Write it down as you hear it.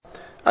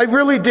I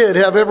really did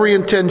have every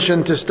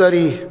intention to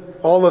study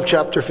all of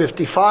chapter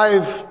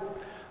 55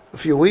 a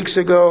few weeks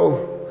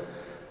ago.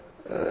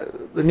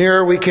 The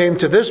nearer we came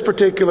to this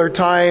particular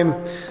time,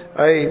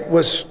 I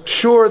was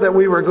sure that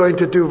we were going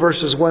to do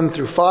verses 1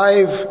 through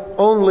 5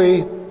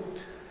 only.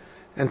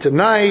 And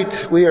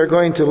tonight we are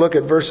going to look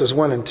at verses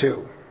 1 and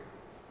 2.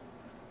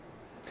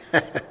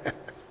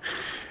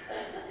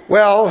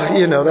 Well,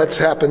 you know, that's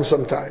happened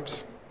sometimes.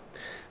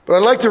 But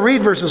I'd like to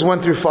read verses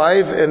 1 through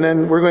 5, and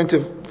then we're going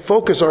to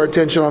focus our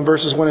attention on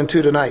verses 1 and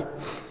 2 tonight.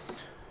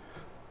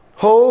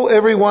 Ho,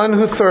 everyone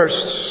who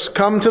thirsts,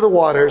 come to the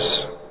waters.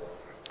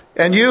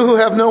 And you who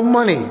have no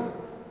money,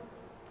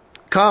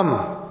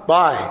 come,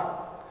 buy,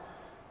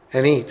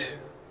 and eat.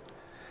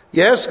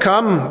 Yes,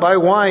 come, buy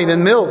wine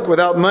and milk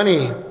without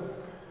money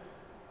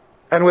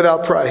and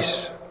without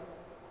price.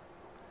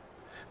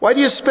 Why do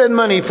you spend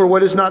money for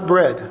what is not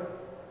bread,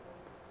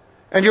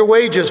 and your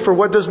wages for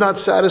what does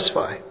not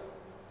satisfy?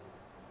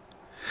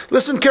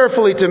 Listen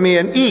carefully to me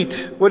and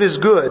eat what is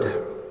good,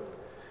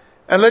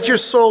 and let your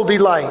soul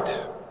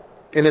delight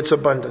in its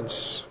abundance.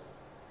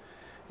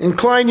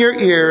 Incline your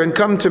ear and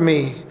come to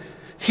me.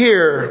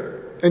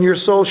 Hear, and your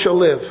soul shall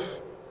live.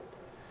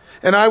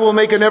 And I will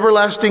make an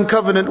everlasting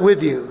covenant with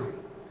you,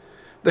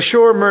 the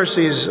sure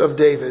mercies of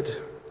David.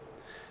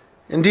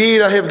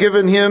 Indeed, I have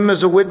given him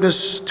as a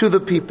witness to the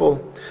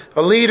people,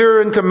 a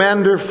leader and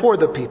commander for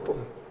the people.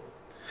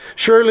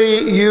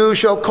 Surely you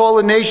shall call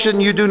a nation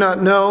you do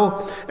not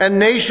know, and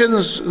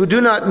nations who do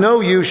not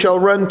know you shall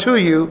run to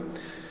you,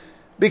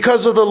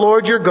 because of the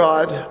Lord your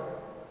God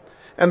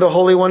and the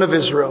Holy One of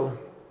Israel,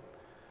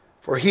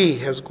 for he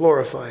has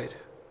glorified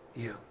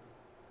you.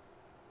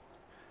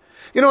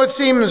 You know, it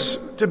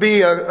seems to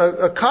be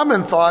a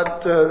common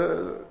thought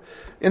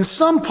in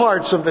some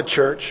parts of the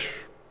church,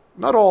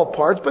 not all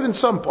parts, but in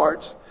some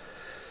parts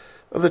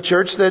of the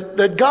church,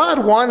 that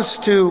God wants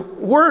to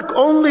work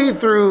only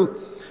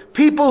through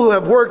people who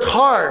have worked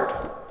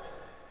hard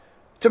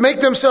to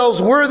make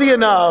themselves worthy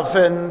enough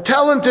and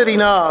talented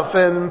enough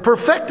and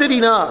perfected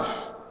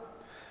enough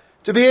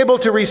to be able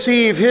to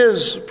receive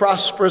his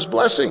prosperous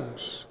blessings,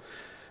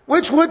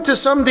 which would to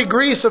some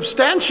degree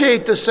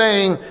substantiate the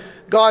saying,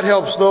 God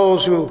helps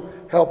those who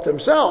help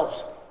themselves.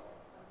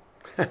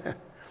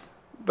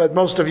 But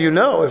most of you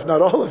know, if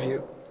not all of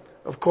you,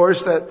 of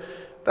course,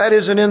 that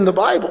isn't in the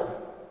Bible.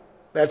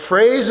 That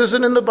phrase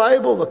isn't in the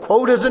Bible, the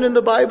quote isn't in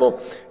the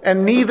Bible,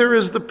 and neither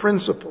is the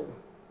principle.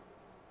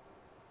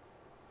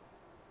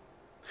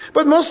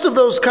 But most of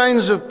those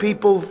kinds of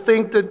people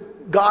think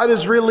that God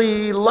is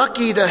really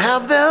lucky to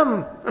have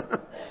them.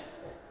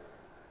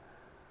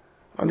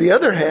 On the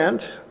other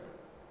hand,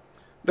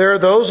 there are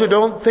those who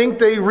don't think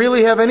they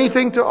really have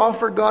anything to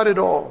offer God at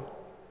all.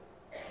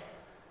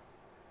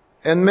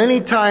 And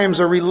many times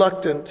are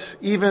reluctant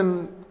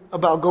even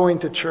about going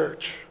to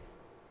church.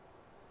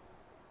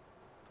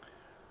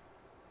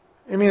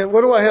 I mean,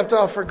 what do I have to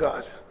offer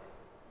God?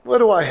 What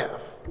do I have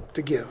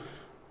to give?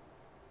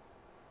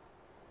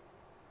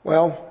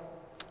 Well,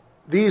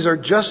 these are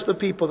just the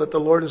people that the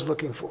Lord is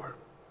looking for.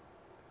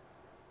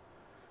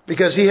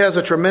 Because he has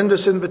a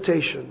tremendous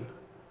invitation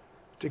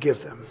to give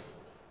them.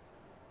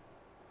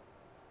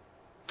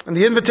 And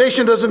the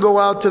invitation doesn't go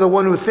out to the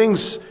one who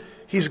thinks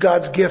he's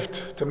God's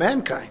gift to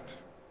mankind.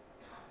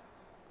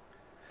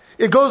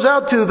 It goes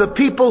out to the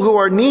people who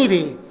are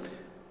needy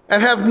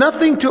and have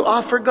nothing to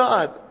offer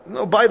God.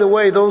 No, by the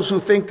way, those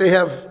who think they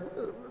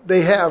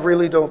have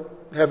really don't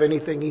have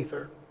anything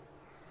either.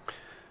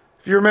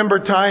 If you remember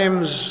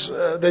times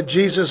that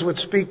Jesus would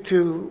speak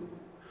to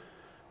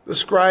the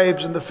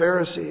scribes and the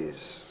Pharisees,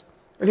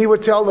 and he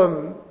would tell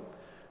them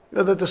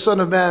that the Son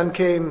of Man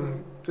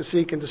came to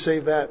seek and to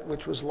save that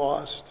which was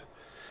lost.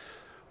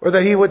 Or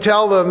that he would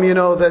tell them,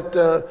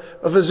 that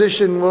a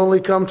physician will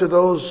only come to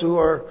those who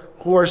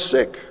are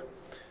sick.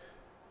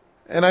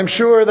 And I'm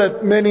sure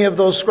that many of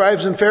those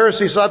scribes and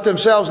Pharisees thought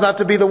themselves not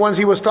to be the ones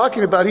he was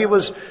talking about. He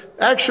was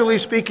actually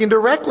speaking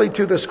directly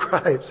to the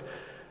scribes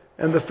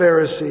and the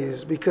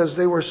Pharisees because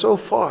they were so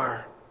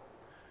far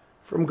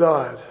from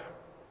God.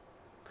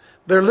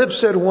 Their lips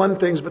said one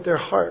thing, but their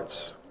hearts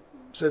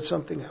said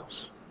something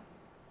else.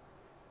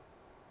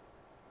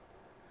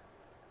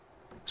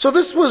 So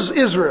this was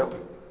Israel.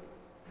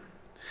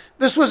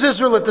 This was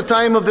Israel at the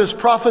time of this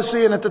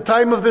prophecy and at the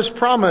time of this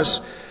promise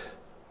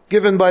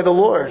given by the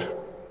Lord.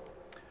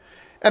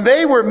 And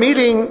they were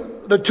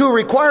meeting the two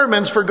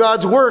requirements for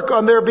God's work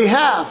on their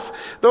behalf.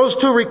 Those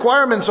two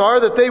requirements are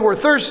that they were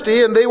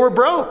thirsty and they were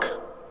broke.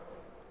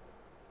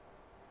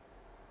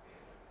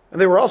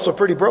 And they were also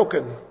pretty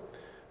broken.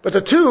 But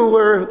the two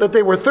were that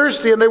they were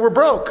thirsty and they were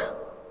broke.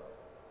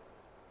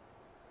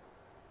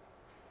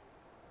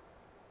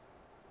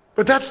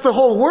 But that's the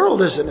whole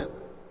world, isn't it?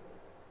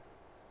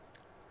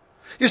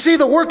 You see,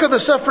 the work of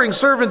the suffering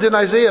servant in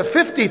Isaiah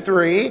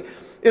 53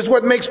 is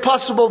what makes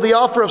possible the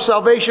offer of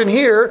salvation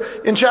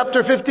here in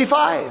chapter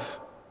 55.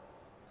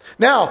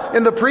 Now,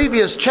 in the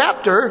previous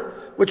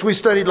chapter, which we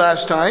studied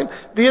last time,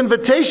 the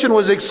invitation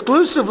was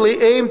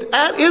exclusively aimed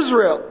at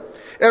Israel.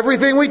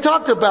 Everything we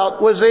talked about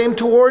was aimed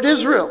toward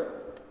Israel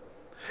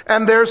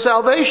and their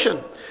salvation.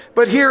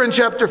 But here in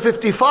chapter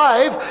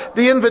 55,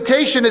 the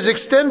invitation is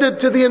extended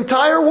to the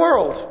entire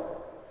world.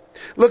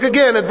 Look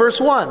again at verse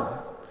 1.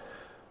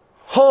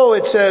 Ho,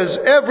 it says,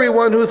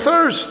 everyone who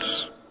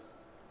thirsts,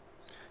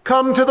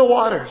 come to the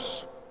waters.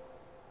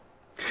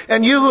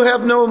 And you who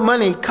have no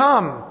money,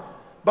 come,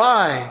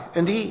 buy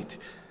and eat.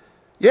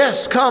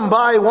 Yes, come,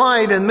 buy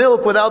wine and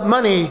milk without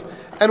money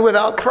and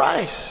without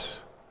price.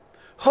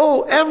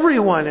 Ho,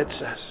 everyone, it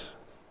says.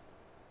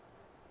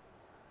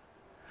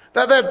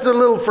 Now that the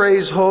little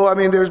phrase, ho, I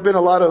mean, there's been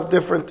a lot of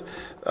different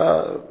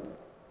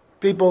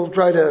people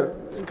try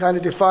to kind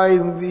of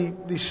define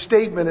the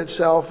statement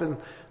itself in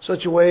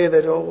such a way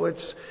that,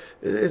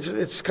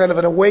 it's kind of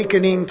an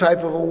awakening type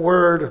of a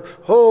word.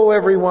 Ho,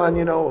 everyone,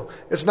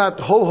 it's not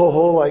ho, ho,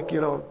 ho, like,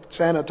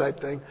 Santa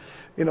type thing,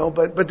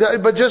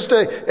 but just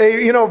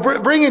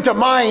bringing to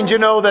mind,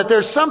 that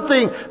there's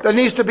something that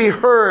needs to be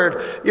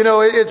heard.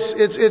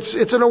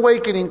 It's an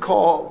awakening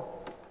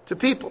call to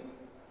people.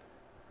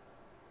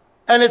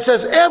 And it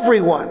says,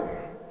 everyone,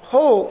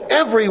 ho,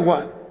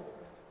 everyone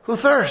who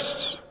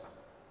thirsts,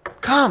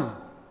 come.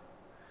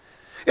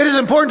 It is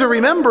important to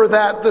remember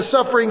that the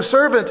suffering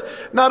servant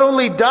not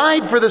only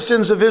died for the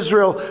sins of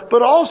Israel,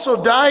 but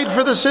also died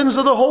for the sins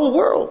of the whole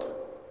world.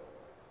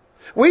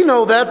 We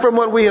know that from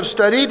what we have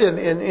studied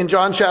in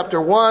John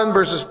chapter 1,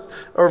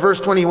 verse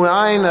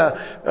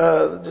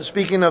 29,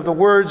 speaking of the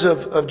words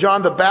of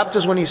John the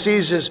Baptist when he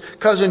sees his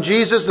cousin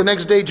Jesus. The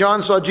next day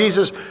John saw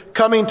Jesus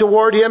coming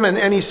toward him,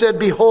 and he said,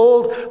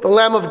 behold, the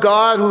Lamb of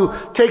God who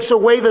takes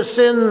away the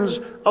sins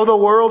of the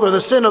world, or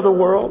the sin of the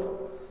world.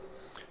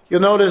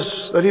 You'll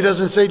notice that he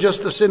doesn't say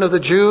just the sin of the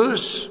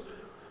Jews,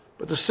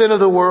 but the sin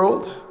of the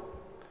world.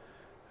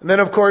 And then,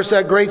 of course,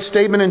 that great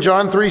statement in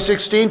John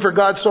 3:16, for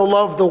God so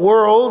loved the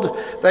world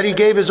that he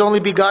gave his only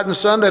begotten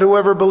Son, that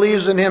whoever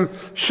believes in him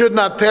should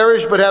not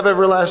perish but have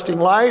everlasting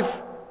life.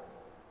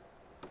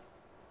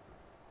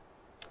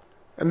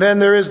 And then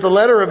there is the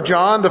letter of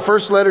John, the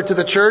first letter to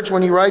the church,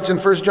 when he writes in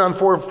 1 John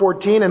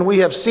 4:14, and we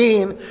have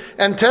seen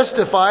and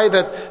testify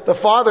that the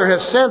Father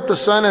has sent the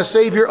Son as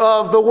Savior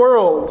of the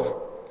world.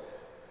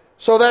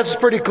 So that's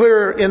pretty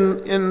clear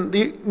in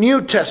the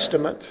New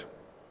Testament.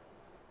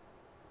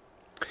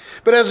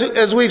 But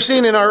as we've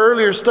seen in our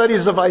earlier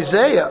studies of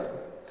Isaiah,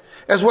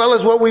 as well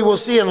as what we will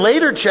see in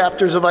later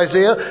chapters of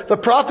Isaiah, the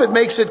prophet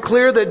makes it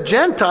clear that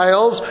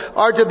Gentiles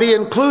are to be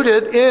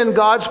included in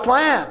God's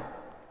plan.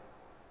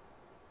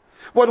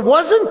 What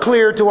wasn't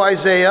clear to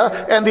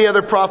Isaiah and the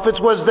other prophets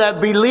was that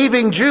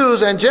believing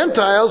Jews and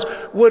Gentiles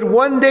would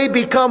one day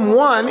become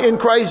one in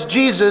Christ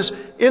Jesus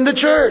in the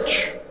church.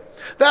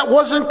 That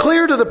wasn't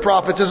clear to the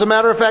prophets. As a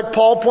matter of fact,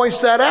 Paul points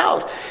that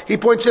out. He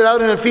points it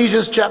out in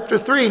Ephesians chapter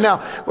 3.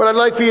 Now, what I'd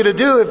like for you to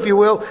do, if you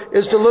will,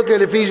 is to look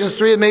at Ephesians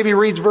 3 and maybe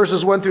read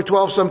verses 1 through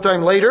 12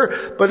 sometime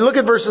later. But look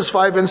at verses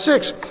 5 and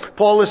 6.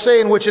 Paul is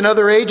saying, which in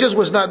other ages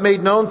was not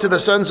made known to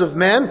the sons of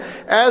men,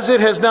 as it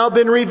has now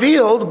been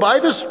revealed by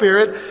the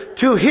Spirit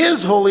to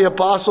his holy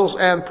apostles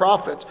and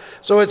prophets.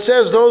 So it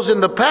says those in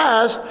the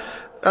past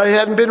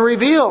hadn't been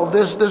revealed,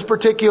 this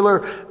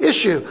particular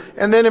issue.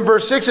 And then in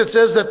verse 6 it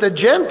says that the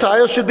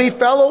Gentiles should be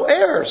fellow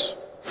heirs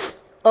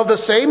of the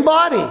same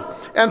body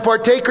and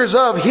partakers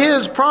of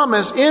his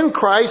promise in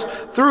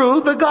Christ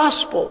through the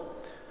gospel.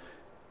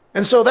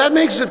 And so that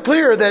makes it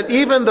clear that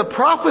even the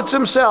prophets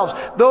themselves,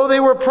 though they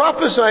were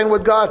prophesying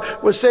what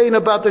God was saying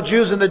about the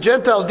Jews and the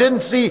Gentiles,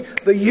 didn't see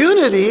the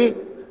unity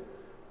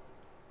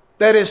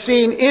that is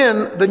seen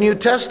in the New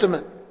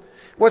Testament.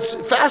 What's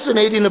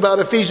fascinating about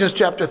Ephesians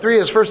chapter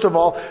 3 is, first of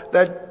all,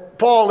 that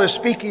Paul is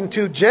speaking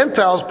to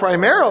Gentiles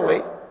primarily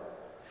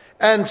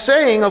and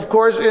saying, of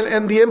course,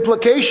 and the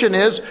implication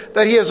is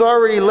that he has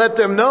already let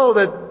them know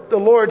that the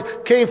Lord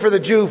came for the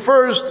Jew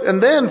first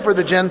and then for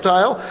the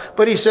Gentile.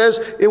 But he says,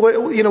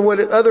 what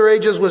other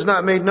ages was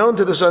not made known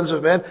to the sons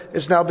of men,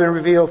 it's now been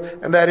revealed,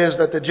 and that is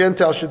that the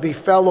Gentiles should be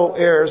fellow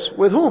heirs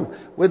with whom?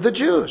 With the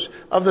Jews,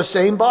 of the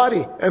same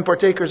body, and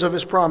partakers of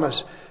his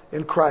promise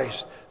in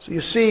Christ. So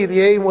you see,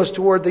 the aim was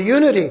toward the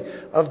unity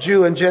of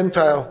Jew and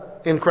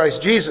Gentile in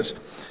Christ Jesus.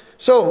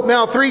 So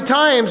now 3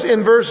 times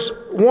in verse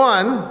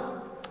 1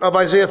 of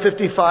Isaiah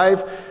 55,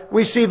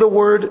 we see the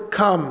word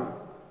come.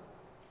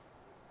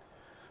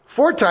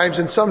 4 times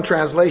in some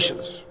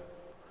translations.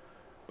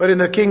 But in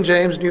the King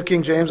James, New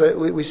King James,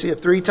 we see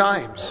it 3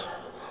 times.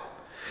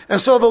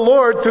 And so the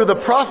Lord, through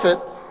the prophet,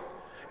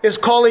 is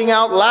calling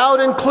out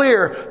loud and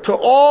clear to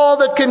all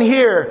that can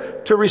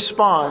hear to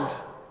respond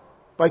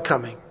by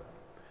coming.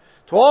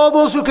 To all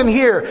those who can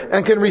hear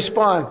and can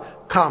respond,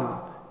 come.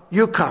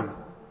 You come.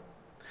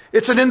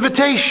 It's an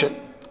invitation.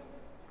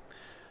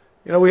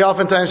 We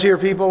oftentimes hear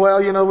people,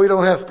 we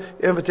don't have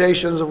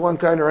invitations of one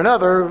kind or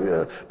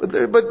another. But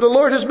the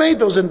Lord has made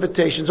those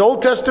invitations,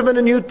 Old Testament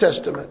and New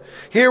Testament.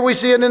 Here we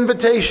see an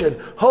invitation.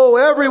 Ho,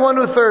 everyone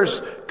who thirsts,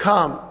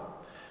 come.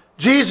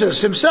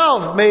 Jesus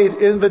himself made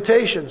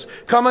invitations.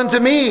 Come unto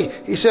me,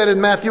 he said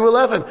in Matthew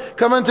 11.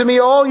 Come unto me,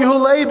 all you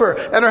who labor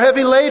and are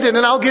heavy laden,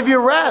 and I'll give you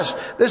rest.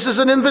 This is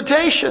an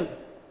invitation.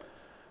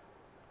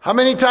 How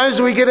many times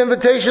do we get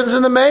invitations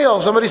in the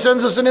mail? Somebody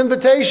sends us an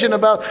invitation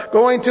about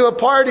going to a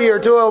party or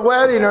to a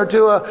wedding or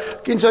to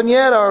a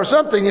quinceañera or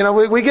something.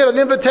 We get an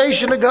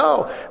invitation to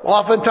go.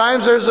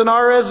 Oftentimes there's an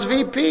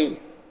RSVP.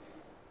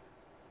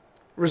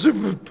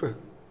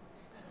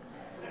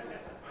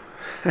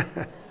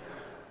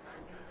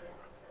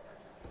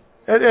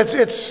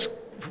 It's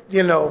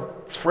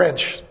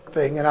French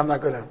thing, and I'm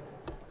not going to,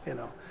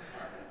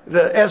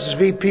 The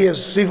SVP is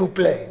s'il vous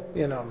plaît,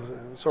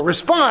 So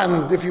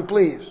respond, if you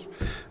please.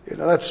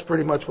 That's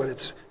pretty much what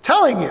it's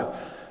telling you.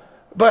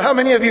 But how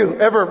many of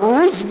you ever,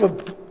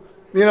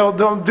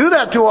 don't do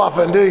that too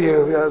often, do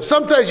you?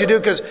 Sometimes you do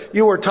because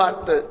you were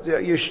taught that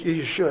you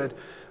should.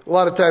 A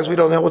lot of times we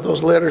don't know what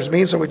those letters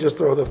mean, so we just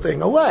throw the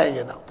thing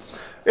away,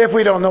 If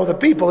we don't know the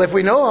people. If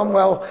we know them,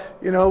 well,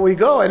 we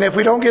go. And if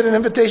we don't get an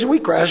invitation, we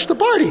crash the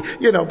party,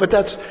 But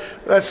that's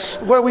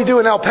what we do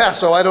in El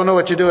Paso. I don't know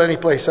what you do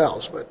anyplace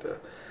else, but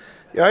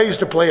I used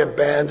to play in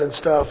bands and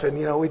stuff, and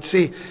we'd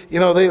see,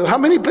 how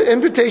many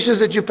invitations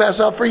did you pass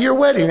out for your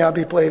wedding? I'll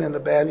be playing in the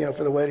band,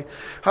 for the wedding.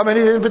 How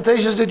many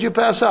invitations did you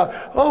pass out?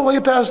 Oh, well,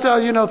 you passed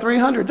out,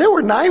 300. There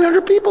were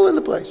 900 people in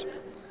the place,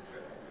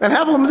 and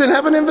half of them didn't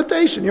have an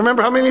invitation. You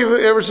remember how many of you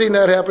have ever seen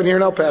that happen here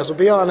in El Paso?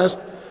 Be honest.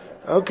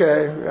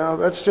 Okay,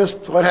 that's just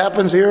what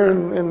happens here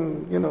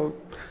in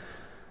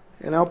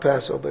El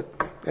Paso. But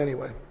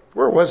anyway,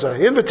 where was I?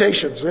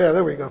 Invitations. Yeah,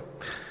 there we go.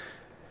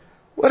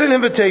 What an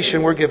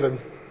invitation we're given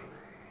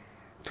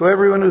to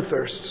everyone who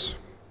thirsts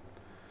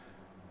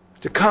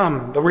to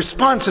come. The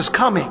response is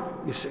coming,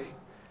 you see.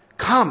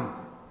 Come.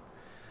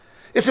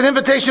 It's an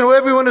invitation to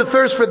everyone who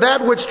thirsts for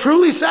that which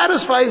truly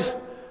satisfies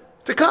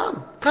to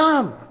come.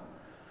 Come.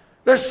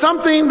 There's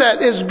something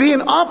that is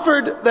being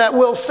offered that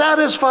will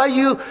satisfy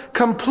you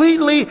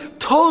completely,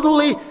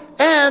 totally,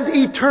 and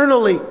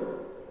eternally.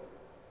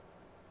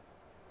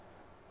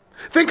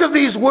 Think of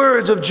these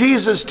words of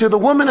Jesus to the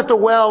woman at the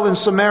well in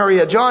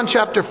Samaria, John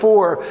chapter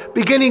 4,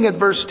 beginning at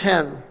verse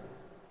 10.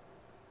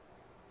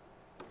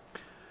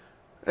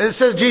 It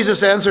says,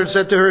 Jesus answered and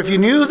said to her, if you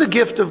knew the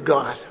gift of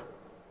God,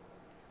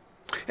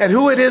 and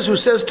who it is who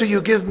says to you,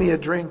 give me a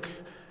drink.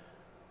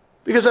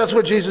 Because that's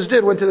what Jesus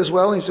did. Went to this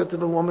well and he said to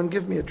the woman,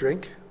 give me a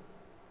drink.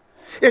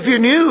 If you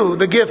knew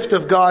the gift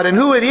of God and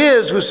who it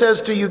is who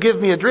says to you, give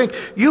me a drink,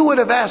 you would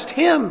have asked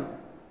him,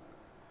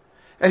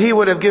 and he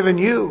would have given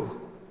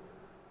you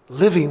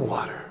living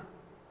water.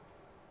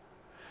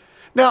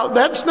 Now,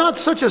 that's not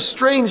such a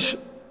strange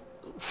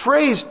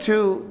phrase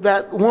to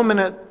that woman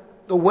at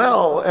the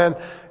well and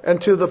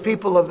to the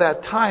people of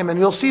that time. And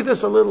you'll see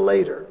this a little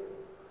later.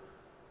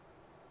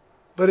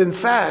 But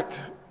in fact,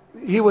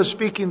 he was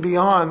speaking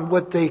beyond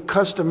what they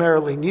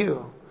customarily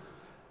knew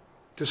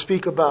to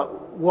speak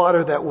about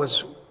water that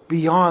was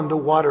beyond the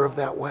water of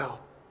that well.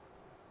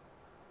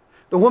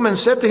 The woman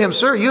said to him,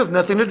 sir, you have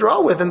nothing to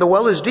draw with, and the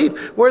well is deep.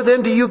 Where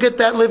then do you get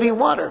that living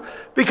water?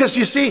 Because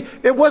you see,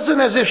 it wasn't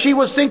as if she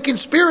was thinking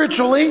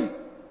spiritually.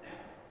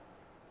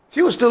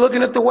 She was still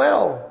looking at the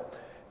well.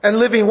 And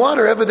living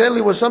water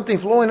evidently was something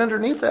flowing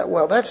underneath that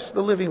well. That's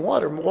the living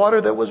water. Water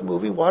that was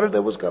moving, water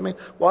that was coming,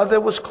 water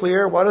that was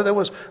clear, water that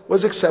was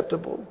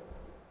acceptable.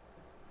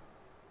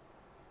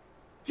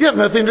 You have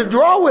nothing to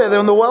draw with,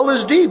 and the well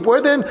is deep.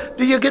 Where then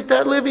do you get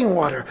that living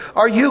water?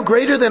 Are you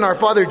greater than our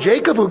father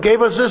Jacob, who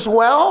gave us this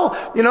well?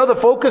 The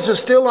focus is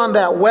still on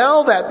that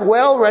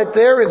well right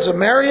there in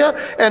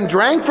Samaria, and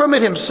drank from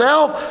it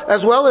himself,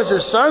 as well as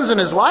his sons and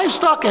his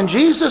livestock. And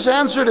Jesus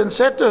answered and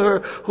said to her,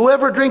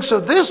 whoever drinks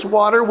of this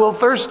water will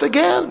thirst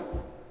again.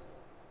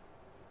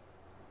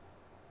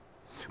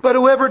 But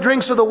whoever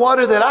drinks of the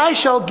water that I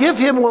shall give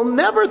him will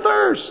never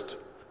thirst.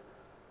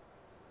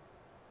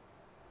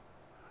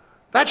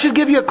 That should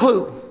give you a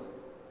clue.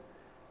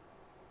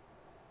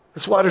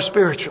 This water's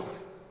spiritual.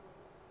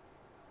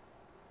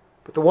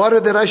 But the water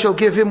that I shall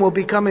give him will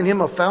become in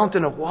him a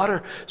fountain of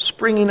water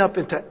springing up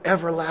into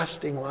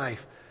everlasting life.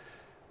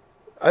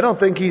 I don't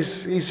think he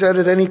said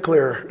it any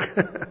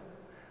clearer.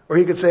 Or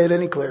he could say it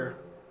any clearer.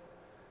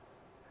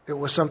 It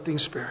was something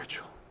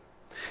spiritual.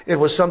 It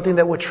was something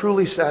that would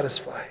truly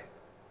satisfy.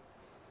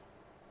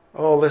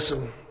 Oh,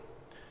 listen.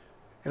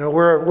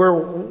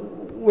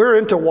 We're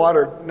into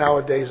water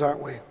nowadays,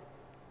 aren't we?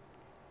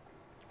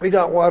 We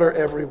got water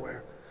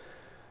everywhere.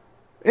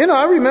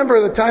 I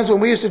remember the times when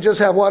we used to just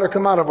have water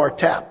come out of our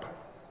tap.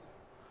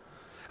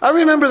 I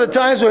remember the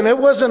times when it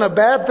wasn't a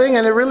bad thing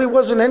and it really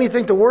wasn't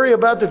anything to worry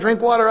about to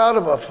drink water out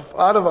of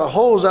a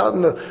hose out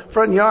in the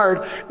front yard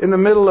in the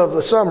middle of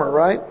the summer,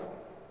 right?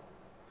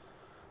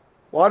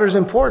 Water's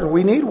important.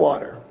 We need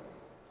water.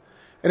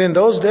 And in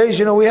those days,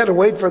 we had to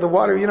wait for the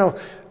water.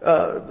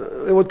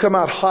 It would come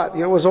out hot.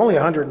 It was only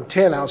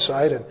 110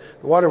 outside, and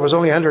the water was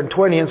only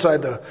 120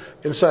 inside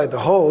the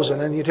hose. And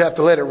then you'd have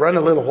to let it run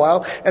a little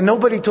while. And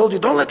nobody told you,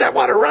 don't let that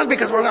water run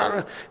because we're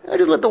not. I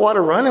just let the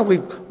water run, and we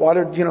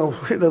watered,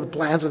 the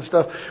plants and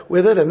stuff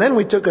with it. And then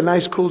we took a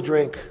nice cool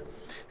drink,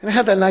 and it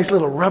had that nice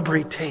little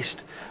rubbery taste,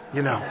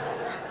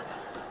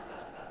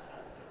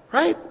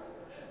 Right?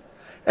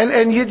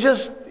 And you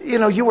just,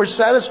 you were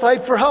satisfied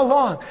for how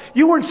long?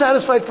 You weren't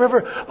satisfied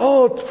forever.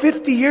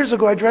 50 years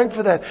ago I drank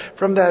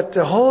from that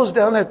hose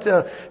down at,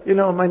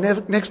 my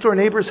next door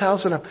neighbor's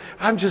house, and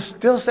I'm just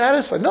still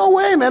satisfied. No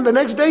way, man. The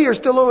next day you're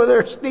still over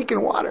there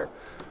sneaking water.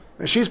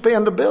 And she's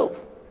paying the bill.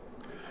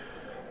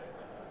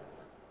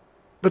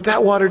 But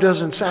that water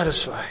doesn't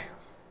satisfy.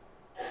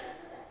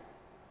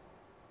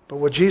 But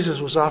what Jesus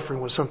was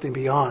offering was something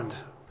beyond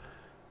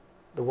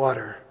the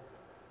water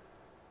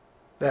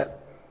that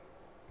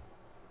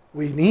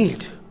we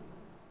need,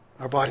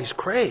 our bodies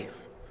crave.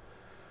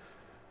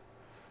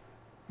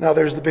 Now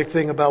there's the big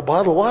thing about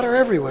bottled water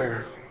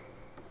everywhere.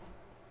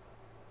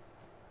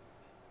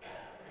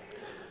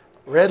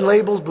 Red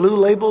labels, blue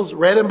labels,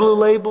 red and blue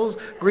labels,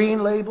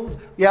 green labels,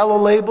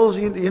 yellow labels,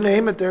 you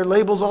name it, there are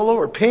labels all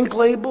over. Pink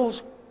labels.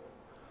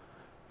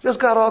 Just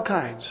got all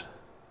kinds.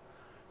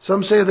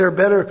 Some say they're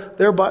better,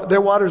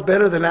 their water's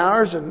better than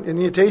ours,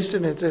 and you taste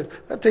it and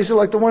that tasted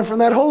like the one from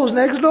that hose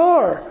next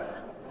door.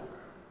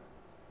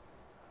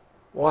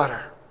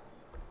 Water.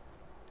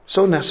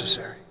 So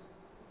necessary.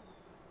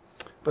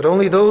 But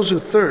only those who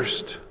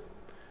thirst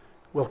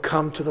will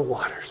come to the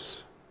waters.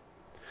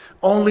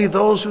 Only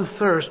those who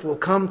thirst will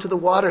come to the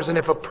waters. And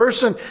if a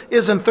person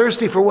isn't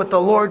thirsty for what the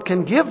Lord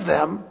can give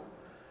them,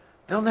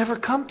 they'll never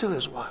come to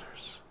His waters.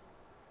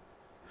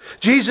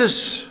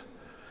 Jesus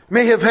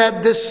may have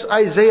had this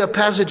Isaiah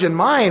passage in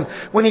mind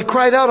when He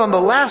cried out on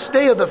the last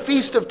day of the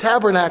Feast of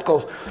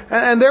Tabernacles.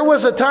 And there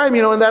was a time,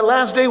 in that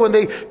last day when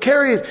they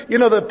carried,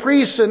 the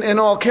priests and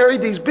all carried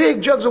these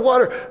big jugs of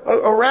water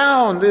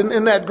around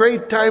in that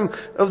great time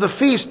of the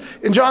feast.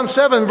 In John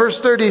 7 verse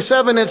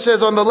 37 it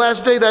says, on the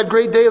last day, that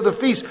great day of the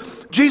feast,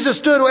 Jesus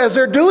stood as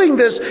they're doing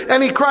this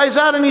and He cries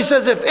out and He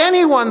says, if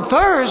anyone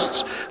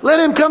thirsts, let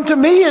him come to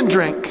me and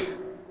drink.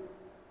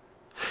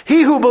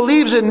 He who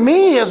believes in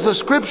me, as the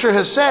Scripture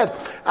has said,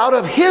 out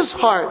of his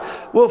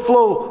heart will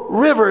flow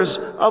rivers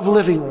of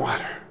living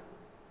water.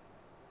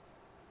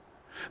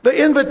 The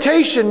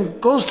invitation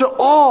goes to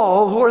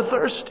all who are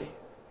thirsty.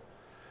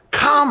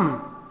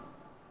 Come.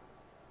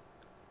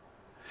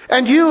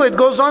 And you, it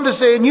goes on to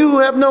say, and you who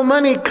have no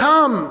money,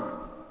 come.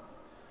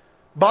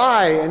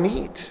 Buy and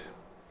eat.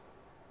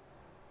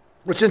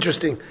 What's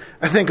interesting,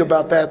 I think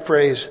about that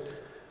phrase,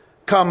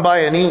 come buy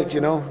and eat,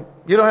 You don't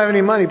have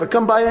any money, but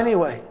come buy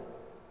anyway.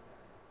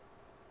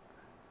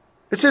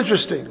 It's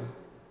interesting,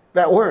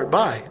 that word,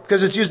 buy,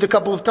 because it's used a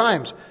couple of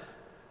times.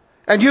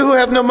 And you who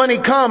have no money,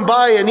 come,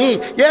 buy and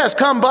eat. Yes,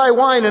 come buy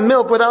wine and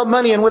milk without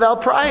money and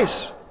without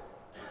price.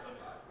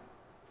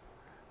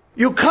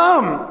 You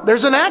come.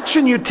 There's an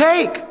action you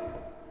take.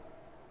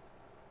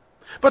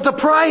 But the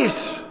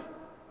price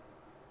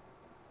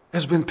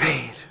has been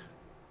paid.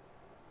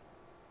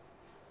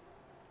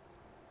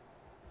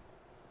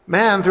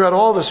 Man, throughout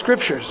all the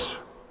Scriptures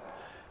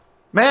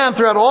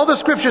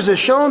is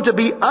shown to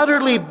be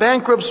utterly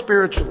bankrupt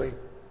spiritually.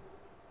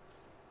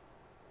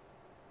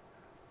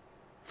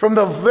 From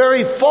the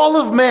very fall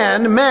of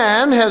man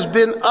has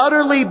been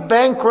utterly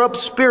bankrupt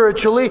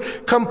spiritually,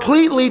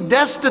 completely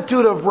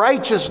destitute of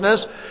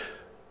righteousness,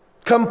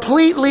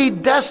 completely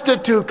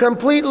destitute,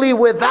 completely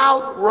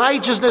without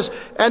righteousness,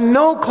 and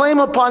no claim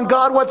upon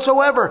God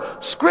whatsoever,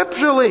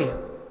 scripturally.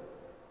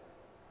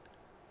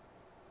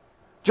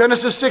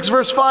 Genesis 6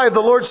 verse 5, the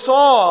Lord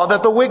saw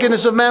that the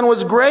wickedness of man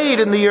was great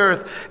in the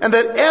earth, and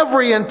that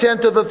every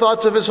intent of the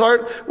thoughts of his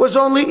heart was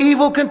only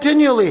evil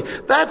continually.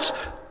 That's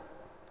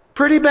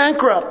pretty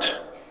bankrupt.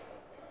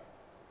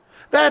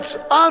 That's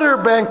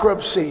utter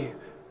bankruptcy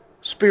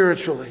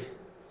spiritually.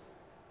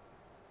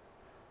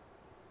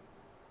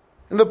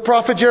 And the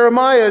prophet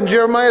Jeremiah, in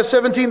Jeremiah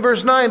 17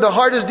 verse 9, the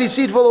heart is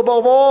deceitful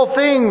above all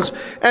things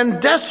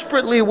and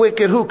desperately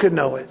wicked. Who could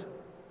know it?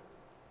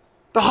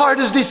 The heart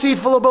is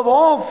deceitful above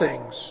all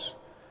things.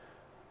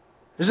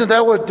 Isn't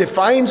that what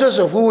defines us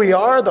of who we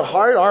are? The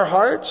heart, our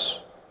hearts?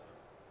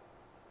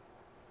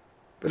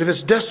 But if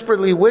it's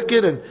desperately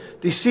wicked and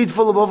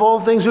deceitful above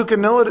all things, who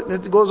can know it?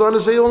 It goes on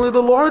to say only the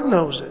Lord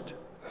knows it.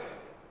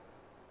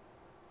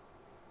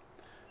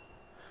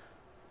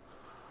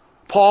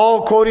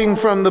 Paul, quoting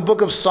from the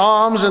book of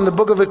Psalms and the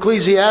book of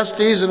Ecclesiastes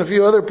and a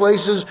few other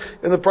places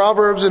in the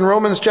Proverbs in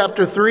Romans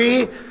chapter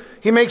 3,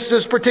 he makes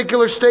this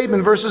particular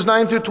statement, verses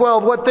 9 through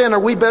 12. What then? Are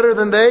we better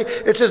than they?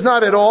 It says,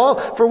 not at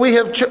all, for we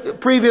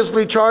have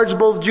previously charged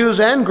both Jews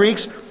and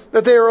Greeks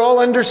that they are all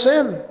under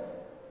sin.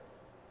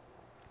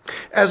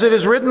 As it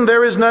is written,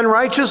 there is none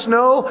righteous,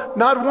 no,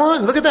 not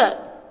one. Look at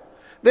that.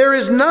 There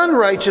is none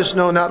righteous,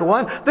 no, not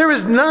one. There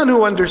is none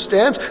who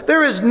understands.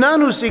 There is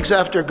none who seeks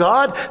after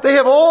God. They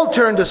have all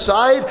turned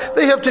aside.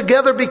 They have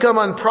together become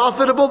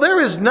unprofitable. There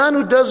is none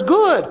who does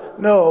good.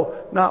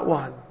 No, not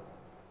one.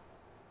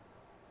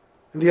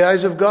 In the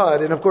eyes of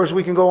God. And of course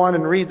we can go on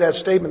and read that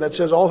statement that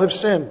says all have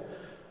sinned.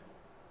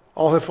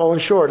 All have fallen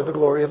short of the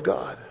glory of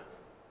God.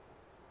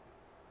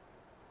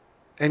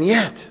 And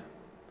yet,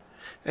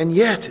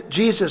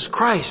 Jesus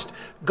Christ,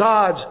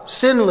 God's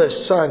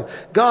sinless Son,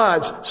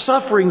 God's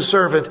suffering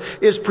servant,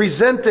 is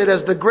presented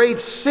as the great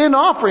sin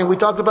offering. We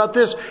talked about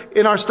this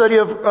in our study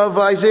of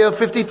Isaiah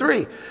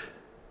 53.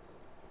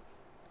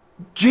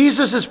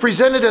 Jesus is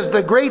presented as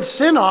the great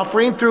sin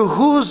offering through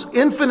whose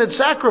infinite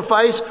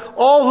sacrifice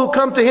all who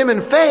come to Him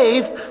in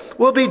faith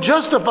will be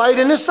justified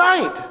in His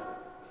sight.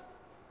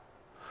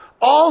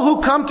 All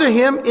who come to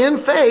Him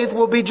in faith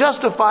will be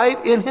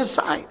justified in His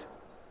sight.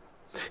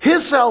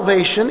 His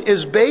salvation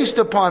is based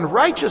upon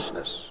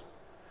righteousness.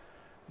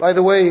 By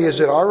the way, is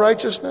it our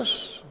righteousness?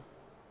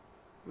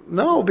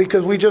 No,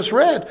 because we just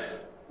read,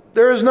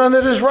 there is none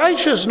that is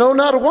righteous, no,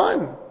 not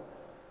one.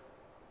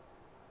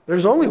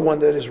 There's only one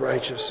that is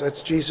righteous.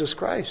 That's Jesus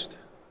Christ.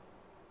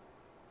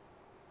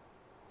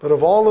 But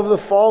of all of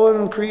the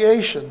fallen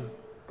creation,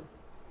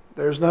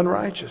 there's none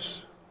righteous.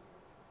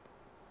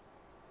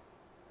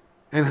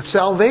 And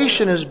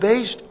salvation is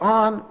based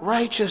on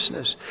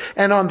righteousness.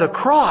 And on the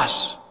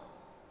cross,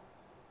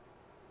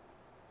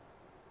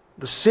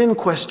 the sin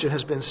question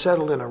has been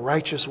settled in a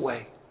righteous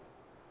way.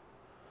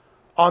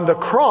 On the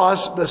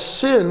cross, the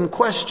sin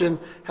question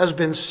has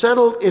been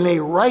settled in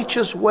a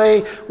righteous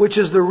way, which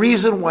is the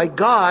reason why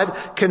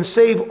God can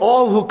save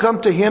all who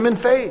come to Him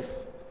in faith.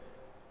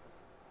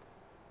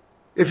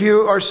 If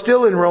you are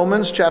still in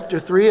Romans chapter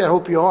 3, I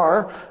hope you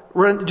are,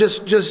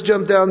 just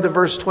jump down to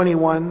verse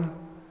 21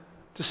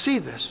 to see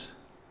this.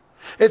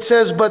 It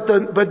says,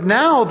 but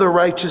now the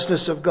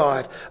righteousness of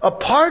God,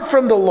 apart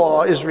from the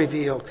law, is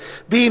revealed,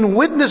 being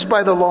witnessed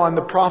by the law and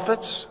the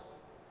prophets,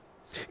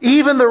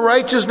 even the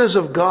righteousness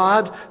of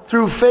God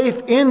through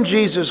faith in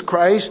Jesus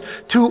Christ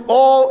to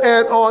all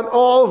and on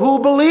all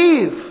who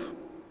believe.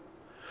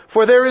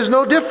 For there is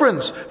no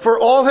difference, for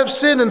all have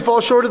sinned and fall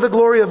short of the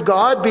glory of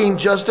God, being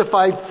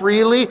justified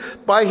freely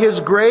by His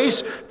grace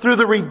through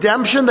the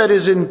redemption that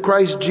is in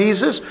Christ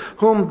Jesus,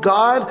 whom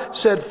God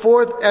set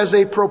forth as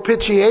a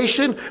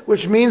propitiation,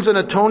 which means an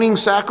atoning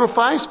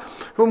sacrifice,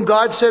 whom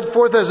God set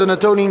forth as an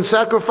atoning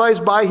sacrifice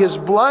by His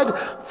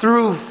blood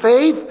through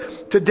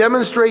faith to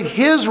demonstrate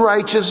His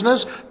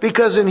righteousness,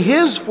 because in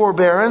His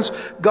forbearance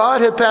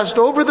God had passed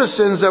over the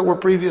sins that were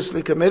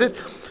previously committed,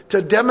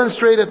 to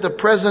demonstrate at the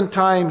present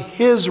time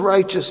His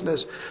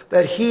righteousness,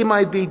 that He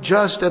might be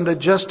just and the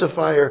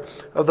justifier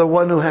of the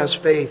one who has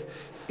faith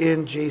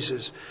in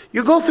Jesus.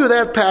 You go through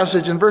that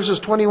passage in verses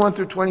 21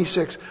 through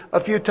 26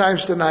 a few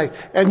times tonight,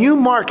 and you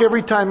mark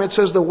every time it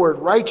says the word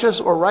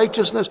righteous or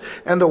righteousness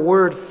and the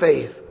word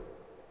faith.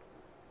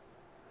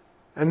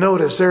 And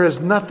notice there is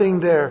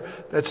nothing there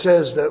that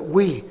says that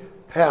we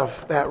have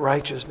that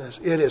righteousness.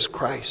 It is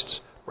Christ's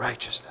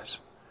righteousness.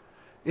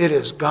 It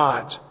is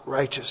God's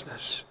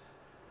righteousness.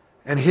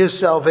 And His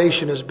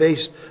salvation is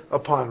based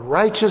upon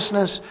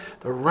righteousness,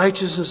 the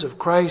righteousness of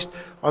Christ.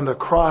 On the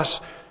cross,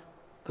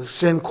 the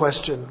sin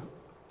question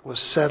was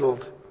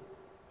settled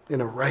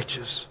in a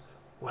righteous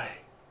way.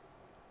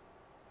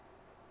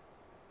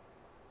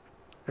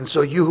 And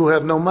so you who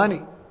have no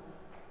money,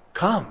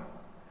 come,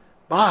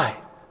 buy,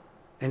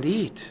 and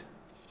eat.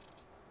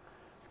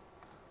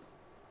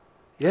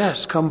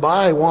 Yes, come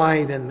buy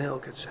wine and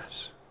milk, it says.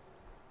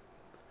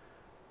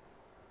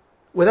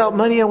 Without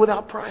money and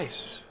without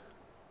price.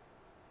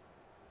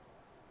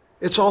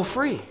 It's all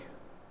free.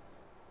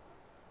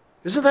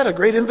 Isn't that a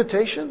great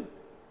invitation?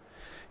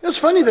 It's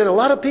funny that a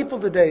lot of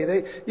people today,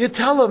 you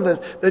tell them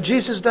that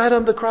Jesus died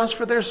on the cross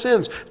for their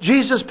sins.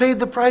 Jesus paid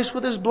the price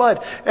with His blood.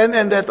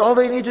 And that all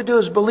they need to do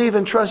is believe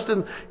and trust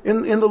in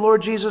the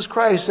Lord Jesus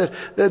Christ.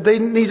 That they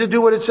need to do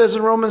what it says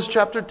in Romans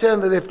chapter 10.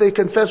 That if they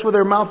confess with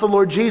their mouth the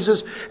Lord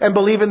Jesus and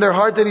believe in their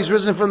heart that He's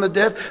risen from the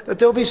dead, that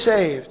they'll be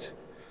saved.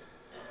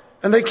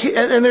 And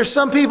there's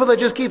some people that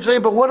just keep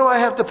saying, but what do I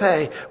have to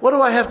pay? What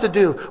do I have to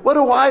do?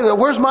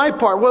 Where's my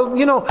part? Well,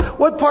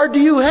 what part do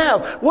you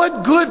have?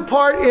 What good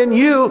part in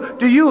you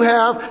do you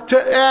have to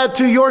add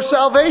to your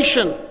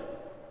salvation?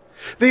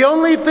 The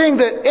only thing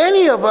that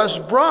any of us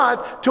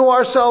brought to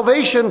our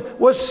salvation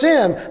was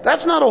sin.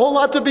 That's not a whole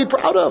lot to be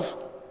proud of.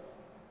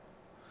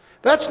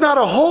 That's not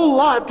a whole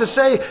lot to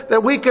say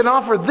that we can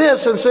offer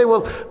this and say,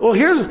 well,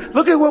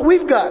 look at what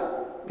we've got.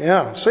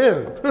 Yeah,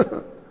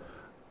 sin.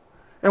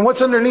 And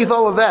what's underneath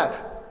all of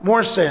that?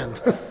 More sin.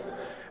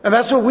 And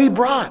that's what we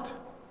brought.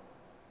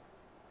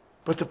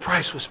 But the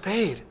price was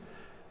paid.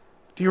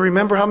 Do you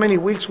remember how many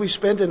weeks we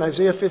spent in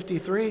Isaiah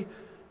 53?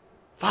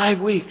 5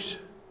 weeks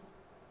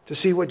to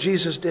see what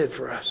Jesus did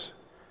for us.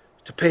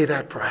 To pay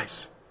that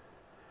price.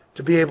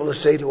 To be able to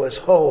say to us,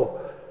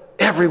 "Ho,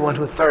 everyone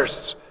who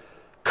thirsts,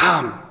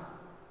 come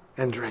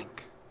and drink.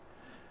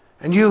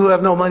 And you who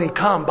have no money,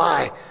 come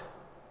buy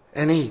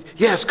and eat."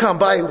 Yes, come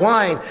buy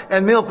wine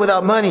and milk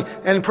without money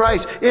and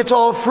price. It's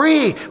all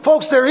free.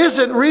 Folks, there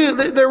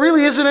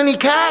really isn't any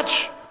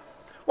catch.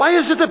 Why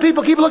is it that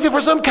people keep looking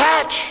for some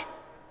catch?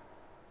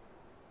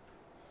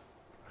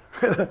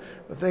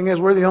 The thing is,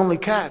 we're the only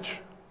catch.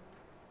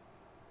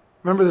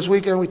 Remember this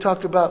weekend we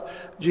talked about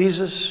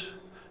Jesus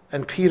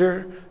and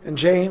Peter and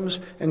James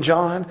and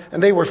John,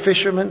 and they were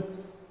fishermen.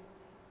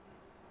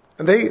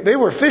 And they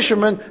were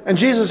fishermen, and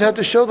Jesus had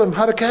to show them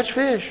how to catch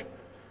fish.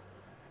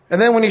 And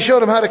then when He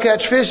showed them how to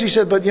catch fish, He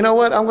said, but you know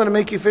what? I'm going to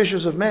make you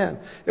fishers of men.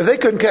 If they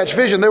couldn't catch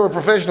fish and they were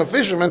professional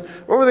fishermen,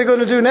 what were they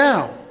going to do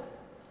now?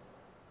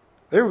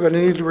 They were going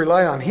to need to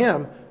rely on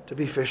Him to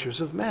be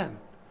fishers of men.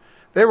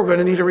 They were going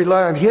to need to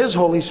rely on His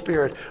Holy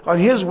Spirit, on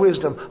His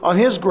wisdom, on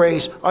His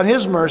grace, on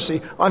His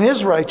mercy, on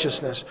His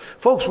righteousness.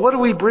 Folks, what do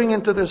we bring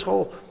into this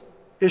whole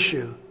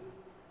issue?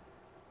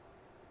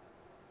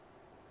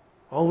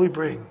 All we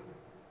bring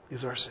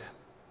is our sin.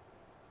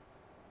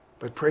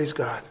 But praise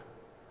God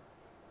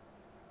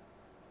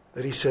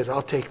that He said,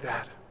 I'll take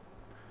that.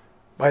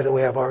 By the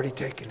way, I've already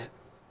taken it.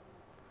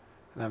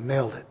 And I've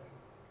nailed it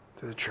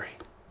to the tree.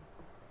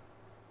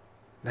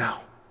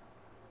 Now,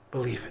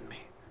 believe in me.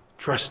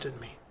 Trust in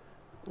me.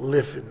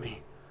 Live in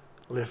me.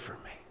 Live for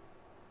me.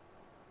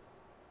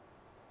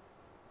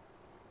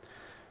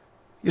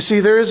 You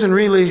see, there isn't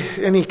really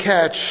any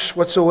catch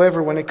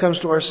whatsoever when it comes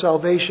to our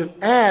salvation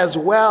as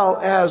well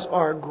as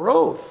our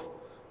growth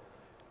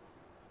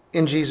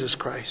in Jesus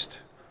Christ.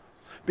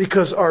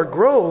 Because our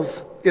growth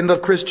in the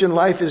Christian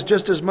life is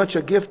just as much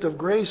a gift of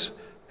grace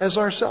as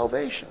our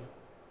salvation.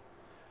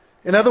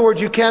 In other words,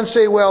 you can't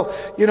say,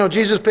 well,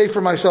 Jesus paid for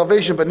my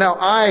salvation, but now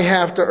I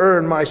have to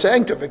earn my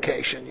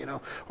sanctification,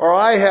 or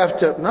I have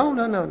to... No.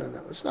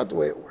 That's not the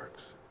way it works.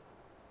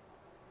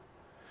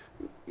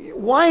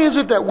 Why is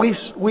it that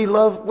we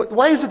love...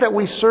 Why is it that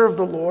we serve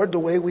the Lord the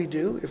way we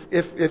do,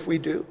 if we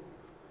do?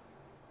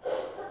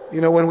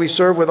 When we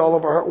serve with all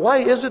of our heart.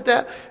 Why is it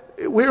that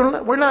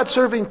we're not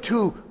serving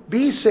to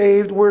be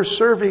saved, we're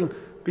serving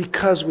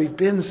because we've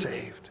been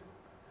saved?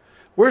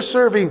 We're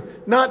serving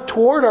not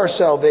toward our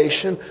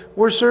salvation,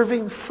 we're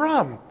serving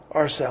from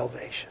our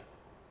salvation.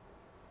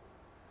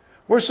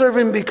 We're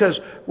serving because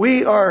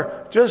we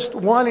are just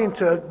wanting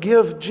to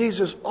give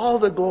Jesus all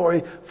the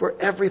glory for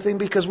everything,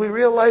 because we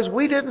realize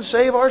we didn't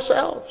save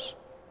ourselves.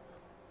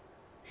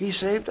 He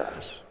saved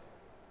us.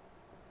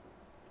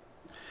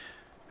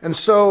 And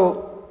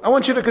so I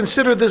want you to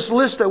consider this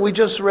list that we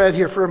just read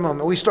here for a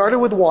moment. We started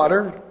with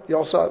water. You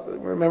all saw,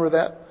 remember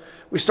that?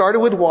 We started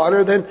with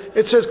water. Then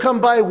it says,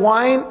 come buy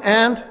wine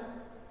and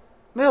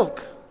milk.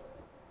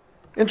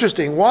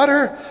 Interesting.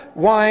 Water,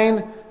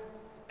 wine,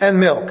 and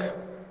milk.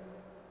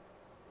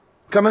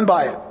 Come and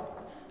buy it.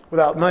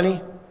 Without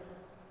money,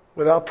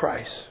 without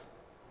price.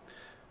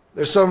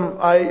 There's some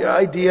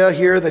idea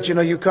here that,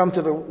 you come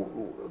to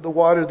the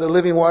water, the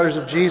living waters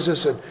of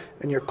Jesus,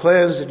 and you're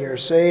cleansed and you're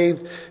saved.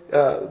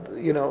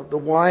 The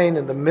wine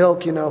and the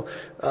milk,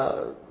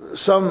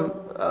 some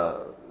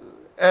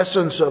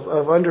essence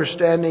of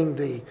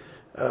understanding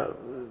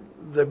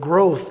the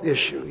growth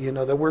issue,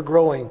 that we're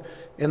growing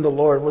in the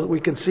Lord. We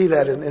can see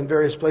that in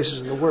various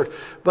places in the Word.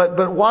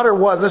 But water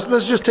was,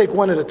 let's just take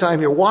one at a time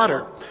here.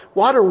 Water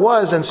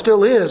was and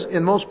still is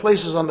in most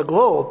places on the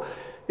globe.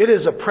 It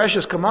is a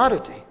precious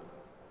commodity.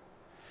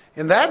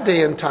 In that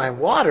day and time,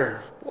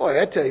 water,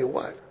 boy, I tell you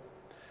what.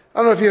 I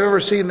don't know if you've ever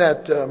seen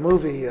that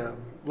movie,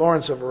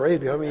 Lawrence of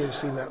Arabia. How many of you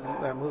have seen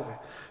that movie?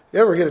 If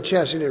you ever get a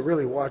chance, you need to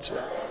really watch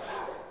that.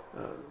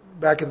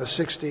 Back in the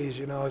 60s,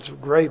 it's a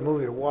great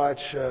movie to watch.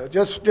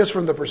 Just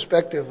from the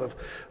perspective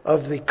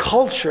of the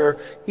culture,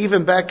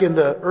 even back in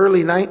the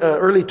early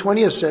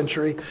 20th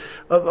century,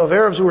 of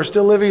Arabs who were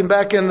still living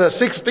back in the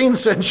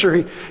 16th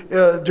century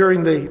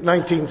during the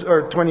 19th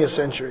or 20th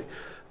century.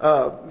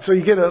 So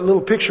you get a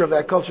little picture of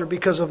that culture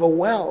because of a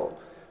well.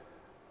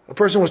 A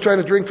person was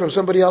trying to drink from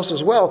somebody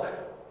else's well,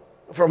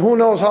 from who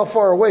knows how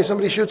far away.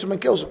 Somebody shoots him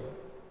and kills him.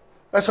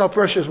 That's how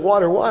precious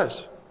water was.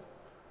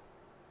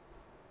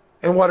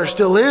 And water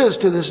still is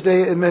to this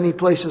day in many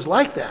places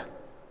like that.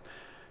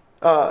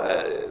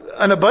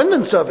 An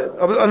abundance of it,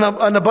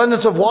 an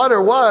abundance of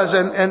water was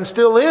and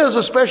still is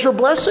a special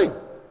blessing.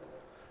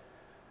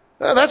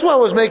 That's why I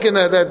was making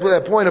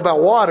that point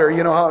about water.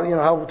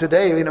 How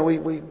today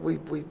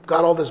we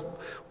got all this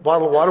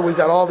bottled water. We've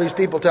got all these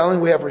people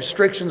telling we have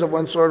restrictions of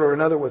one sort or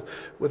another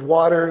with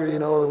water.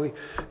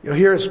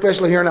 Here,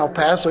 especially here in El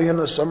Paso, in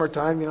the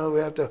summertime, we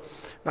have to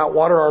not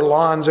water our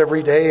lawns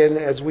every day, and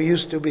as we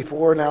used to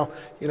before. Now,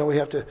 we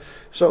have to.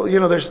 So,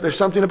 there's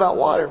something about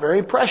water,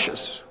 very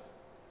precious.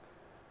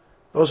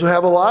 Those who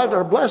have a lot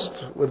are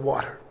blessed with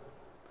water.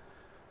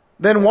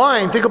 Then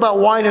wine. Think about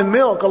wine and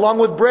milk along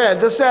with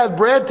bread. Let's add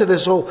bread to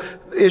this whole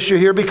issue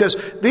here, because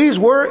these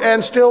were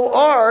and still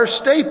are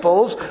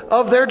staples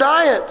of their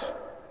diet,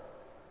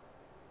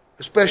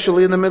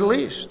 especially in the Middle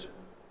East.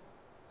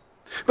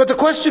 But the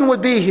question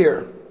would be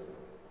here,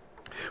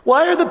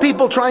 why are the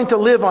people trying to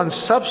live on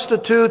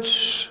substitutes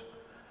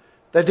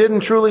that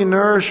didn't truly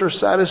nourish or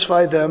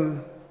satisfy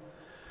them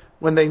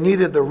when they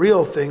needed the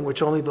real thing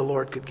which only the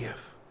Lord could give?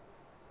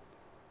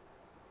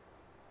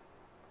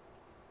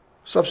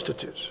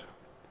 Substitutes.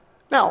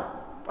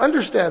 Now,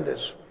 understand this.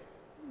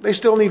 They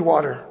still need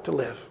water to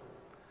live.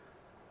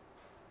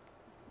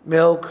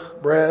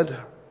 Milk,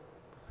 bread,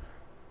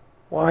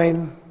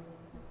 wine,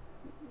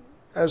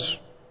 as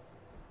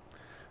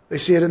they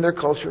see it in their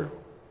culture,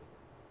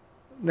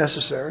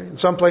 necessary. In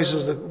some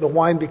places, the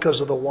wine,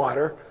 because of the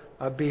water,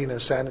 being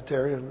as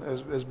sanitary and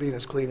as being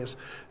as clean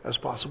as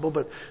possible.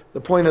 But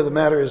the point of the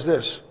matter is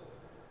this.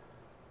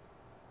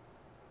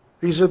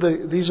 These are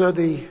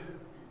the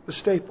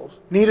staples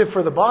needed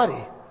for the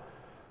body.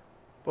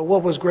 But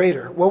what was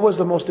greater? What was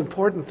the most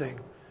important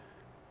thing?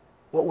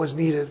 What was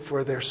needed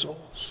for their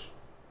souls?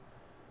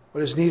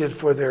 what is needed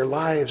for their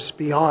lives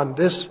beyond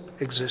this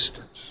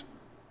existence.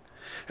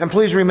 And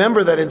please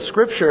remember that in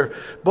Scripture,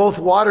 both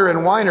water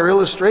and wine are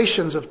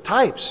illustrations of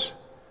types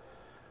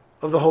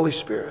of the Holy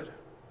Spirit.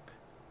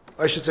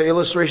 I should say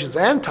illustrations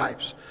and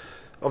types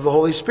of the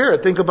Holy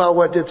Spirit. Think about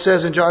what it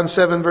says in John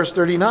 7, verse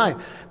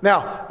 39.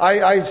 Now,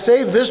 I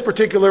saved this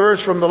particular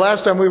verse from the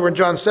last time we were in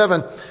John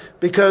 7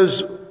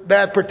 because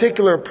that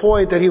particular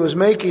point that he was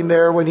making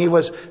there when he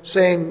was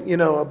saying,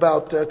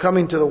 about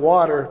coming to the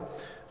water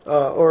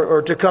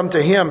or to come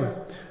to him.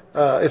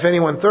 If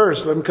anyone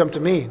thirsts, let him come to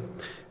me.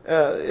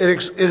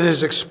 It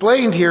is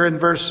explained here in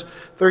verse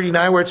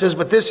 39 where it says,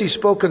 "But this he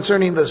spoke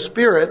concerning the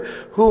Spirit,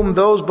 whom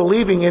those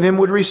believing in him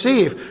would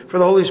receive. For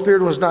the Holy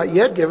Spirit was not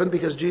yet given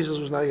because Jesus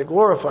was not yet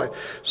glorified."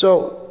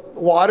 So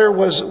water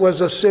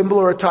was a symbol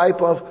or a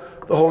type of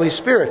the Holy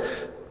Spirit.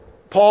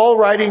 Paul,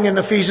 writing in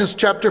Ephesians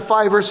chapter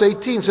 5, verse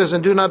 18, says,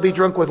 "And do not be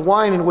drunk with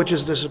wine, in which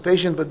is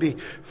dissipation, but be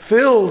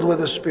filled with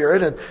the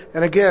Spirit."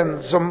 And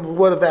again,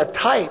 somewhat of that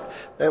type,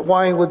 that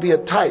wine would be a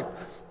type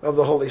of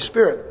the Holy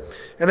Spirit.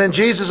 And then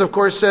Jesus, of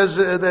course, says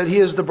that He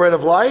is the bread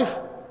of life.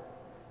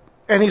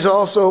 And He's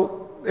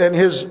also, and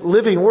His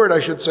living word, I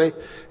should say,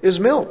 is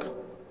milk.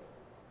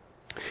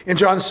 In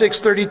John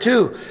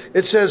 6:32,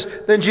 it says,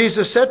 "Then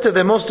Jesus said to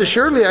them, 'Most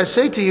assuredly I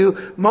say to you,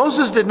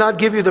 Moses did not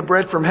give you the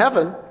bread from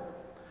heaven,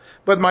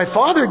 but my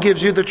Father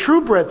gives you the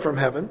true bread from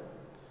heaven.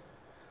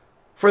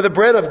 For the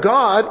bread of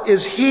God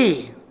is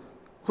He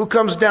who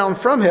comes down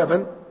from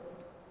heaven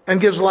and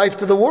gives life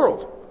to the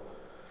world.'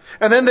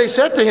 And then they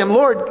said to Him,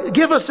 'Lord,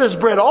 give us this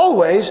bread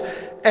always.'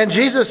 And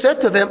Jesus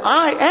said to them,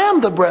 'I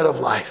am the bread of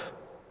life.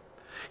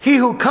 He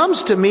who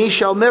comes to me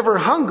shall never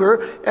hunger,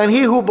 and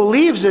he who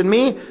believes in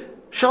me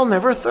shall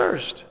never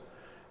thirst.'"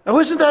 Now,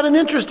 isn't that an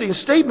interesting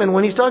statement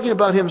when He's talking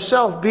about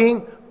Himself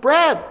being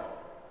bread?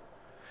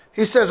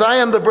 He says, "I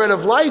am the bread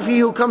of life. He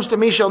who comes to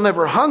me shall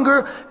never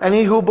hunger, and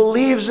he who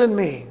believes in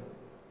me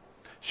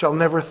shall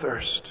never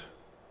thirst."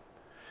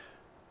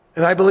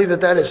 And I believe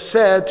that is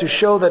said to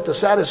show that the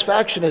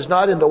satisfaction is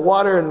not in the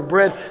water and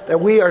bread that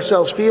we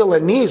ourselves feel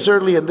and need,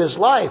 certainly in this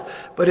life,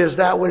 but is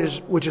that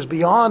which is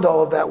beyond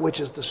all of that, which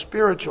is the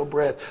spiritual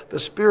bread, the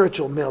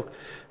spiritual milk,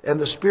 and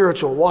the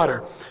spiritual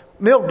water.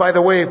 Milk, by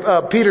the way,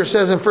 Peter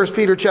says in 1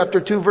 Peter chapter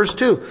 2, verse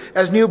 2,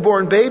 "As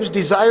newborn babes,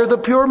 desire the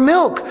pure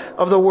milk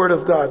of the Word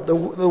of God, the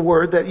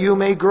Word that you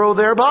may grow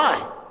thereby."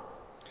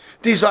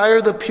 Desire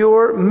the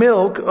pure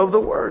milk of the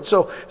Word.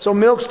 So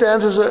milk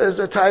stands as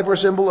a type or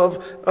symbol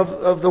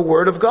of the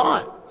Word of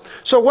God.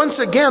 So once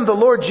again, the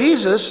Lord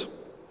Jesus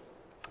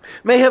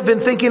may have been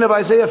thinking of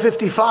Isaiah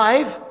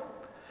 55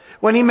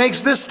 when He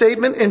makes this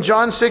statement in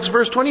John 6,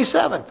 verse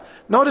 27.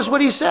 Notice what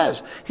He says.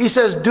 He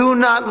says, "Do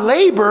not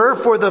labor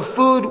for the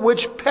food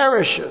which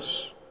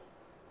perishes,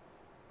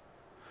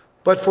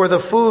 but for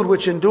the food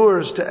which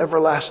endures to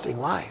everlasting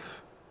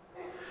life,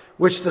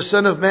 which the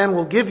Son of Man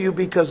will give you,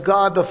 because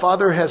God the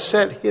Father has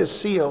set His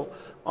seal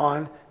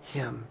on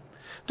Him."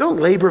 Don't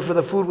labor for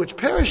the food which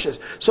perishes.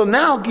 So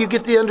now you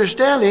get the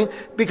understanding,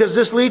 because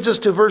this leads us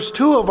to verse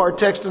 2 of our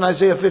text in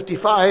Isaiah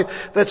 55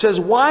 that says,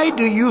 "Why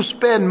do you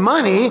spend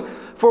money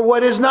for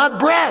what is not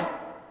bread,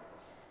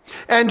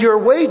 and your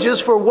wages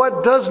for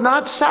what does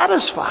not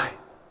satisfy?"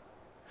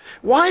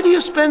 Why do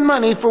you spend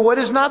money for what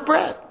is not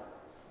bread,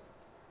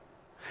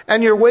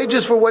 and your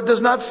wages for what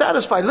does not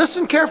satisfy?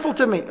 Listen carefully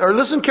to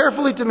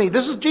me.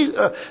 This is Jesus.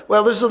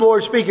 This is the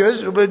Lord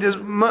speaking, but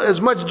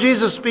as much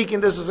Jesus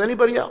speaking this as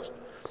anybody else.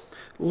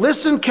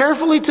 "Listen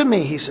carefully to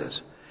me," He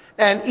says,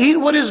 "and eat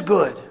what is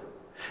good,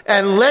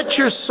 and let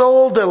your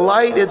soul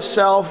delight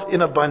itself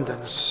in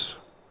abundance."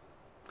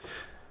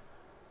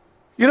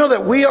 You know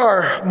that we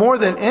are more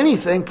than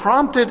anything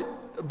prompted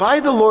by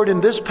the Lord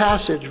in this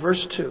passage,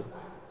 verse 2,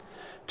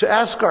 to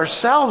ask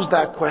ourselves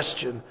that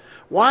question: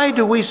 why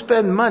do we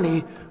spend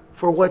money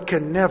for what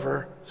can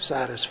never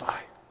satisfy?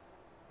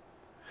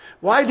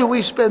 Why do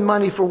we spend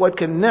money for what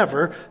can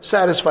never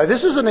satisfy?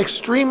 This is an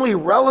extremely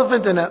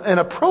relevant and an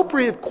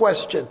appropriate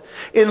question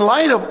in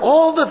light of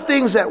all the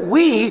things that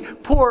we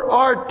pour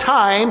our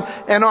time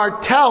and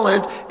our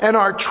talent and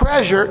our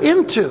treasure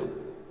into.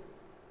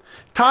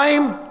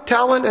 Time,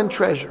 talent, and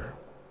treasure.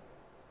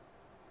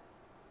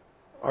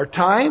 Our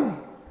time,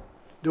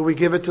 do we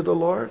give it to the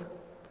Lord?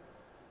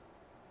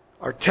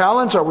 Our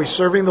talents, are we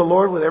serving the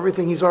Lord with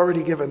everything He's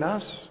already given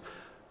us?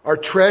 Our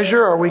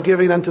treasure, are we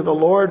giving unto the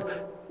Lord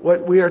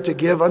what we are to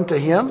give unto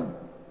Him?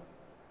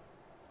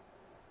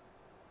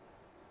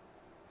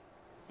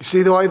 You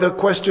see why the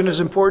question is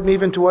important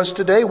even to us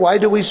today? Why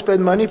do we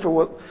spend money for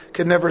what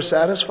can never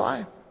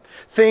satisfy?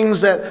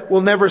 Things that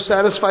will never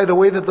satisfy the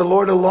way that the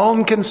Lord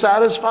alone can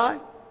satisfy?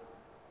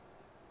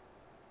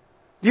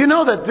 Do you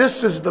know that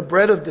this is the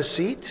bread of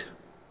deceit?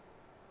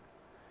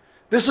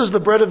 This is the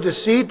bread of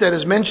deceit that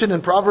is mentioned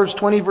in Proverbs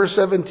 20, verse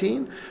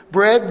 17.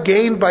 "Bread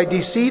gained by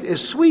deceit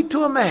is sweet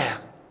to a man,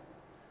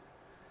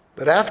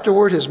 but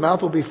afterward his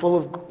mouth will be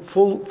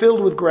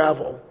filled with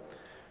gravel."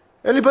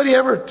 Anybody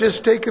ever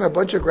just taken a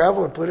bunch of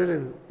gravel and put it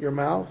in your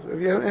mouth? Have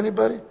you?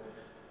 Anybody?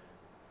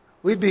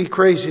 We'd be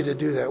crazy to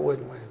do that,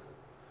 wouldn't we?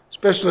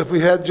 Especially if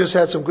we had just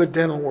had some good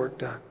dental work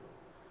done.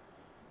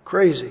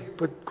 crazy.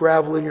 Put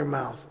gravel in your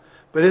mouth.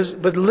 But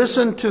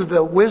listen to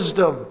the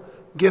wisdom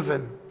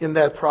given in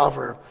that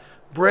proverb.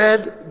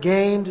 Bread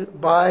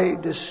gained by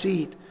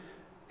deceit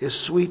is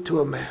sweet to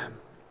a man,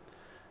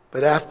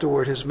 but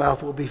afterward his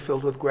mouth will be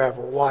filled with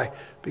gravel. Why?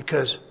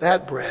 Because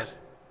that bread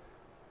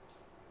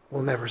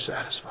will never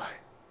satisfy.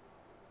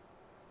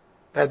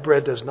 That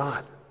bread does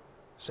not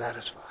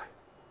satisfy.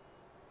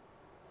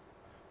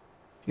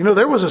 You know,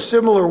 there was a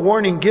similar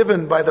warning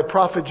given by the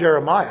prophet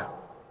Jeremiah.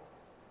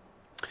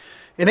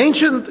 In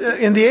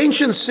the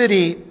ancient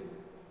city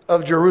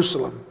of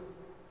Jerusalem,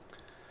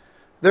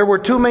 there were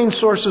two main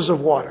sources of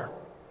water.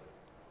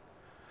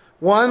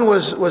 One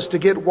was to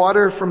get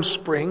water from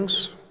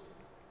springs,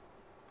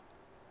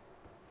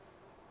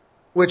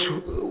 which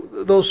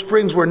those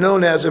springs were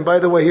known as, and by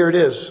the way, here it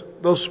is,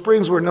 those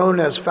springs were known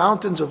as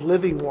fountains of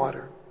living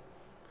water.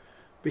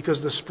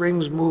 Because the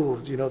springs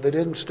moved, they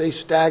didn't stay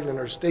stagnant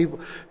or stable,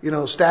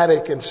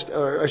 static,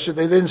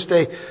 they didn't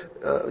stay,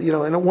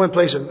 in one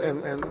place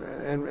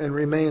and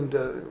remained,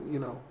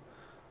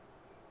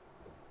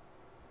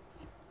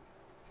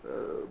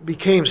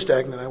 became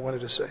stagnant. I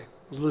wanted to say,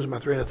 I was losing my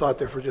train of thought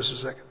there for just a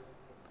second.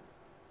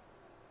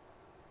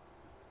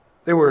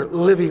 They were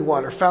living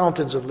water,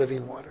 fountains of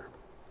living water.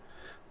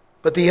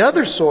 But the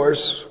other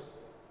source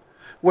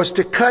was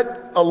to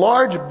cut a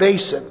large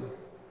basin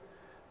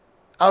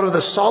out of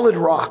the solid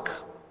rock.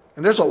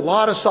 And there's a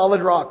lot of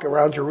solid rock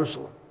around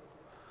Jerusalem.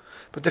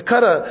 But to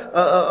cut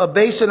a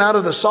basin out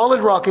of the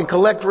solid rock and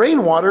collect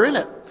rainwater in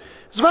it.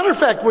 As a matter of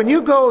fact, when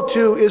you go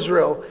to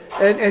Israel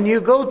and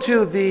you go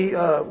to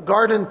the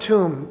Garden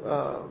Tomb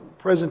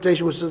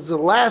presentation, which is the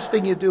last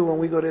thing you do when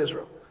we go to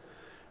Israel,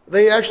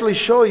 they actually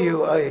show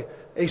you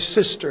a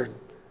cistern,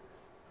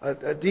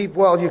 a deep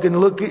well. You can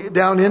look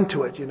down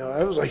into it. It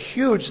was a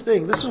huge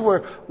thing. This is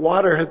where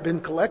water had been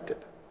collected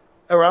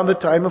around the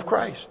time of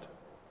Christ.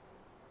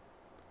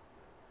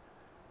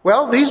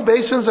 Well, these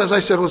basins, as I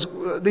said,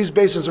 these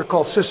basins are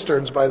called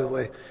cisterns, by the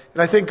way.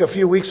 And I think a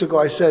few weeks ago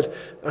I said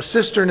a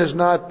cistern is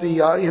not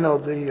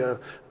the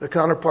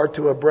counterpart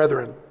to a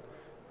brethren.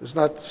 It's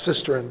not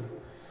cistern,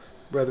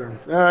 brethren.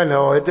 I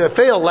know it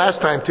failed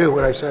last time too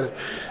when I said it.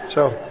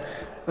 So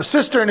a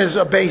cistern is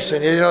a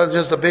basin,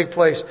 just a big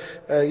place,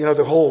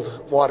 to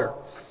hold water.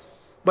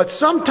 But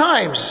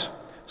sometimes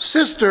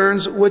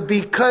cisterns would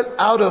be cut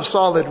out of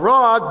solid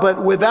rock,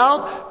 but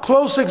without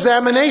close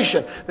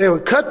examination. They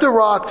would cut the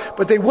rock,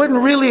 but they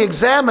wouldn't really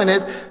examine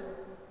it,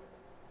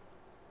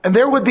 and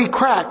there would be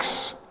cracks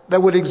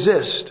that would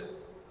exist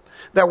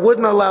that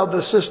wouldn't allow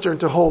the cistern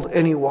to hold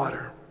any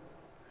water.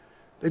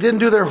 They didn't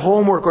do their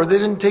homework, or they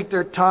didn't take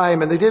their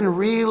time, and they didn't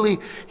really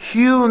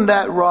hewn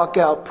that rock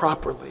out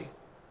properly,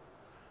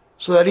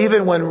 so that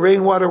even when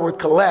rainwater would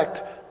collect,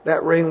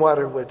 that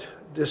rainwater would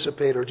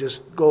dissipate or just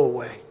go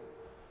away.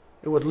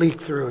 It would leak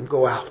through and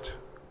go out.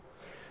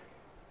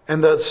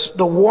 And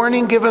the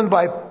warning given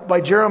by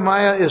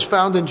Jeremiah is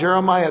found in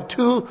Jeremiah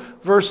 2,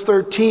 verse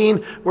 13,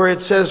 where it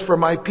says, "For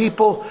my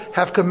people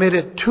have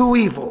committed two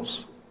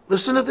evils."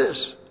 Listen to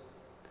this.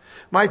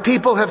 "My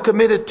people have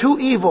committed two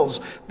evils.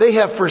 They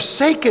have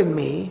forsaken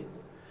me,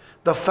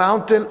 the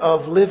fountain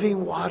of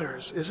living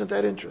waters." Isn't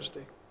that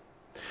interesting?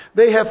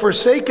 They have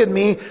forsaken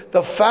me,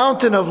 the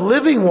fountain of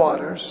living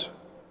waters,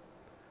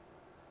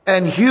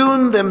 and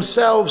hewn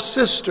themselves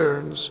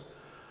cisterns,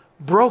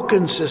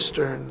 broken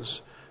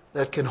cisterns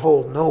that can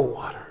hold no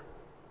water.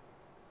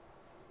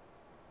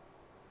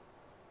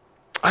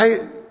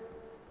 I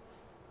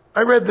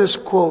read this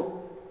quote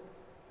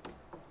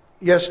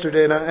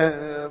yesterday,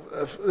 and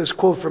this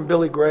quote from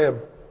Billy Graham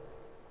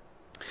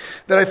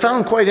that I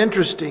found quite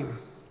interesting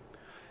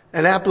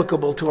and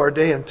applicable to our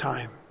day and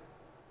time.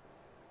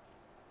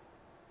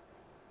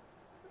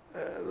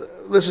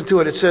 Listen to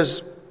it. It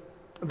says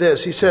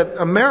this. He said,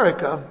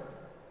 "America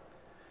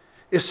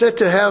is said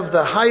to have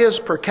the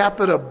highest per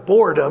capita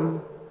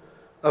boredom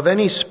of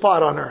any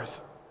spot on earth.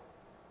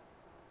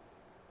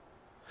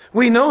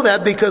 We know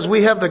that because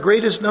we have the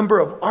greatest number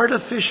of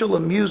artificial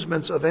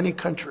amusements of any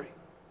country.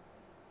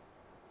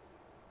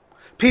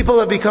 People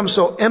have become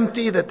so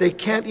empty that they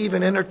can't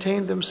even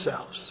entertain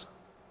themselves.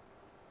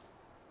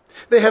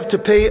 They have to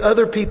pay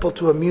other people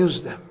to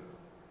amuse them,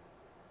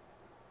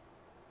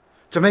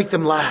 to make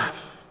them laugh,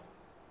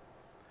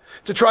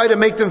 to try to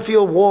make them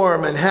feel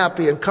warm and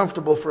happy and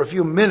comfortable for a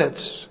few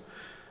minutes,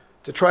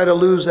 to try to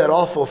lose that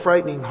awful,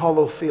 frightening,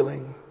 hollow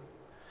feeling,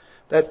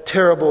 that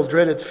terrible,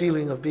 dreaded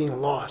feeling of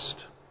being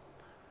lost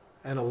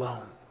and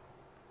alone."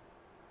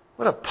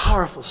 What a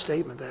powerful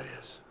statement that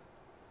is.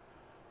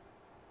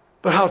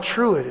 But how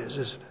true it is,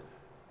 isn't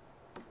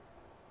it?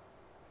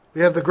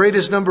 We have the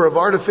greatest number of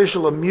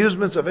artificial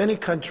amusements of any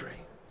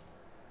country.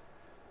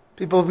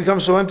 People have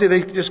become so empty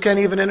they just can't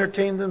even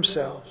entertain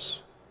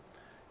themselves.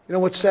 You know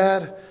what's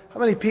sad? How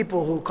many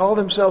people who call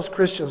themselves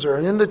Christians or are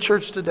in the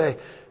church today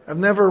have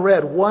never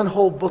read one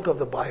whole book of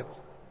the Bible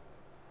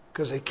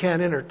because they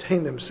can't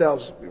entertain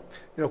themselves,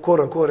 quote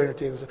unquote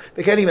entertain themselves.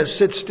 They can't even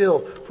sit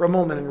still for a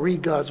moment and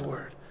read God's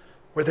Word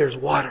where there's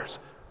waters,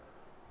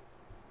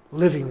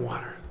 living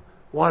water,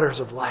 waters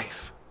of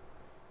life.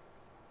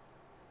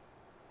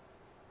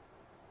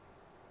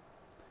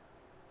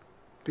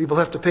 People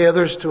have to pay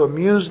others to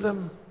amuse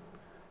them.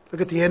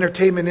 Look at the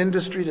entertainment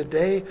industry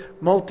today,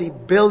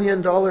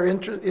 multi-billion-dollar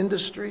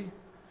industry.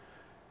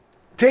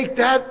 Take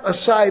that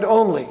aside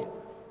only.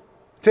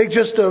 Take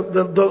just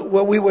the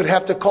what we would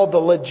have to call the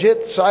legit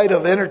side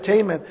of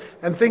entertainment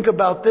and think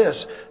about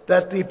this,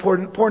 that the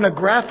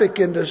pornographic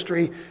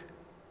industry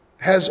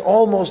has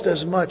almost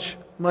as much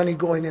money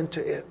going into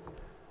it.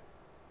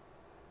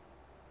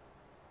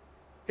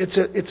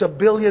 It's a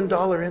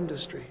billion-dollar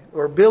industry,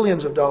 or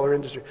billions of dollar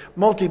industry,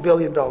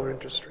 multi-billion-dollar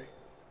industry.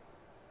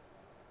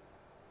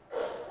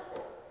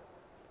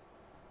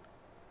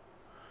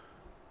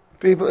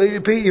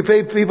 You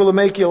pay people to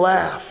make you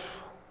laugh.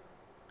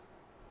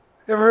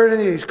 You ever heard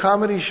any of these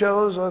comedy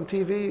shows on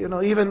TV? You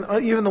know,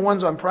 even the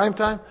ones on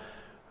primetime.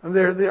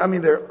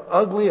 They're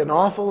ugly and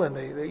awful, and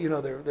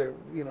they're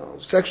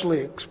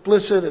sexually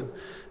explicit,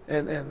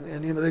 and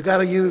they got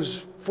to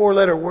use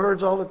 4-letter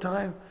words all the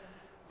time.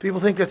 People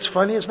think it's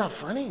funny. It's not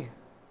funny.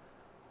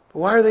 But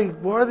why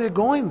are they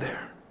going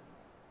there?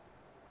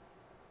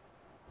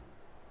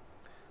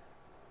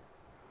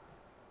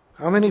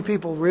 How many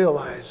people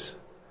realize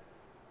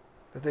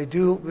that they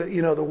do?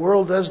 The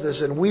world does this,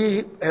 and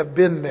we have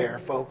been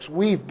there, folks.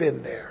 We've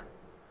been there.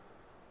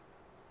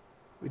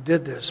 We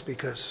did this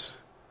because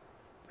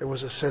there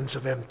was a sense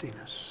of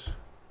emptiness,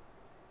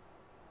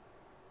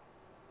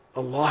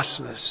 a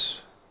lostness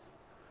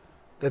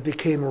that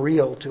became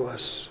real to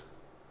us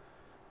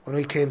when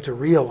we came to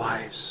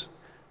realize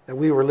that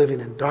we were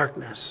living in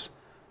darkness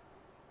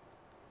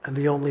and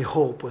the only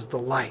hope was the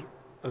light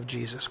of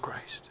Jesus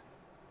Christ.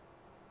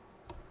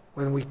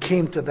 When we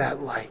came to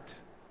that light,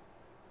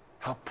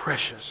 how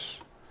precious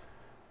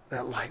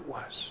that light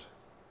was.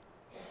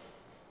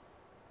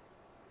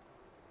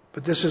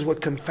 But this is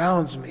what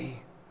confounds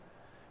me,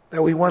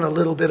 that we want a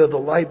little bit of the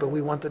light, but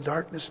we want the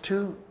darkness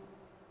too.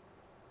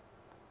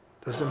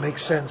 Doesn't make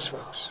sense,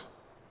 folks.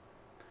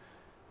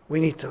 We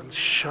need to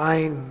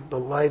shine the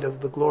light of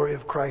the glory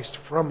of Christ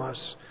from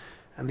us.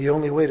 And the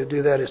only way to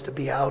do that is to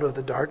be out of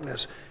the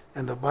darkness.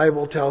 And the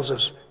Bible tells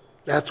us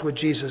that's what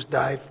Jesus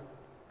died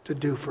to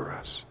do for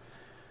us.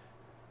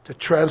 To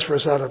transfer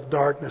us out of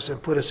darkness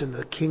and put us in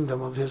the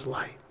kingdom of His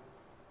light.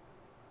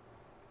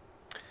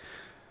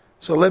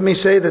 So let me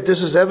say that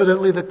this is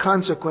evidently the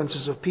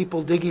consequences of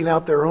people digging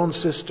out their own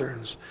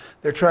cisterns.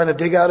 They're trying to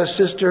dig out a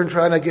cistern,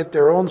 trying to get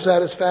their own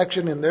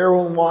satisfaction in their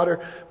own water.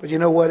 But you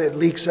know what? It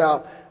leaks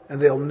out. And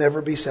they'll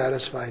never be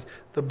satisfied.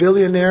 The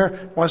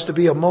billionaire wants to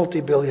be a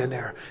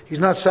multi-billionaire. He's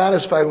not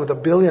satisfied with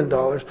 $1 billion.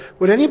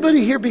 Would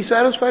anybody here be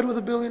satisfied with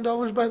 $1 billion,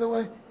 by the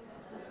way?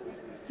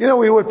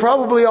 We would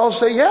probably all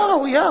say, yeah.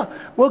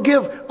 We'll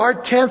give our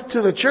 10th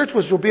to the church,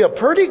 which will be a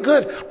pretty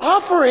good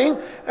offering,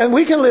 and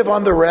we can live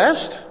on the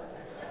rest.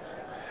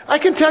 I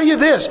can tell you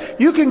this,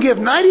 you can give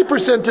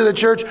 90% to the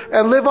church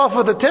and live off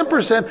of the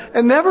 10%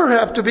 and never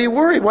have to be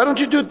worried. Why don't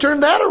you turn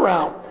that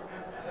around?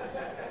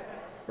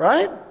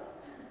 Right?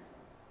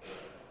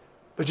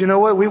 But you know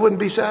what? We wouldn't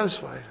be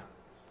satisfied.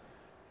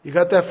 You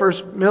got that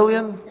first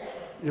million,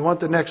 you want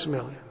the next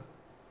million.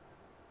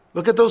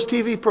 Look at those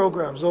TV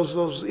programs,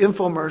 those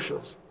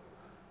infomercials.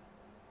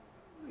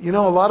 A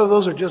lot of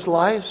those are just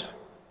lies.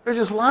 They're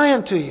just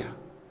lying to you.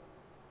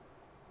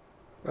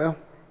 Well,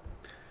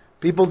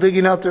 people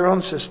digging out their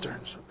own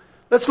cisterns.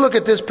 Let's look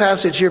at this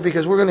passage here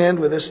because we're going to end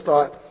with this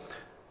thought.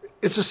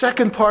 It's the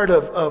second part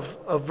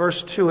of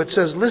verse 2. It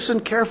says,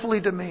 listen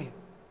carefully to me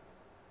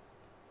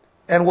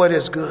and what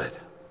is good.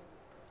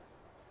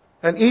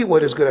 And eat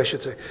what is good, I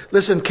should say.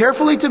 Listen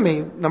carefully to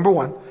me, number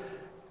 1.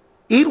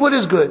 Eat what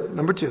is good,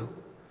 number 2.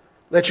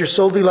 Let your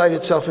soul delight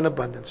itself in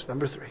abundance,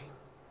 number 3.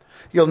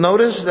 You'll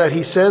notice that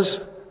he says,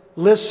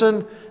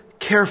 listen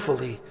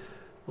carefully.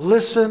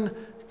 Listen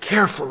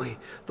carefully.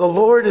 The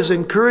Lord is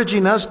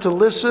encouraging us to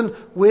listen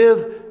with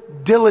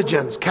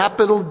diligence.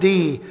 Capital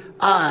D-I-L-I-G-E-N-C-E.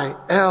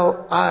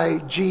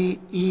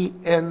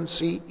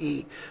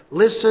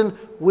 Listen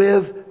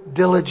with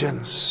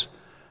diligence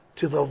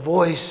to the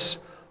voice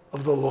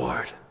of the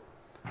Lord.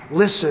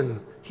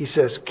 Listen, he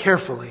says,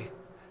 carefully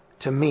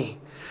to me.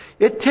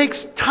 It takes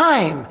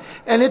time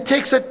and it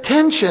takes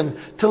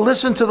attention to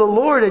listen to the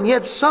Lord, and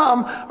yet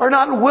some are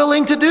not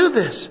willing to do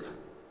this.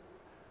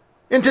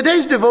 In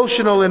today's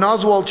devotional in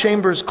Oswald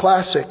Chambers'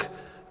 classic,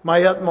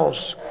 My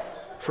Utmost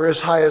for His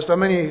Highest. How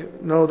many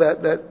know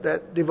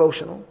that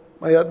devotional?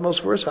 My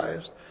Utmost for His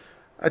Highest.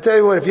 I tell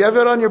you what, if you have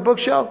it on your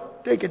bookshelf,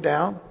 take it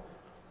down.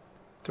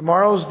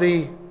 Tomorrow's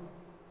the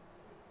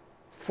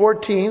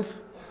 14th.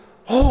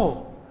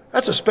 Oh,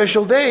 that's a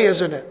special day,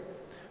 isn't it?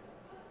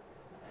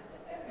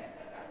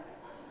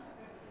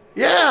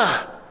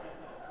 Yeah.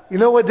 You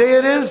know what day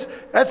it is?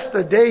 That's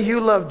the day you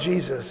love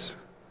Jesus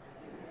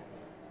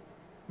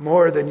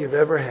more than you've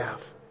ever have.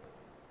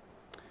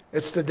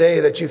 It's the day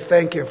that you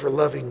thank Him for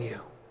loving you.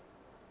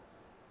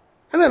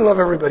 And then love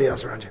everybody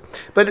else around you.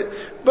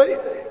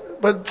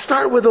 But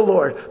start with the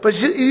Lord. But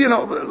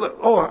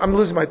I'm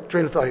losing my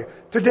train of thought here.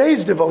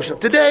 Today's devotional.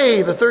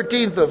 Today, the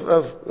 13th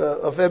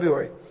of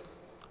February.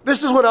 This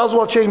is what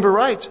Oswald Chambers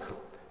writes.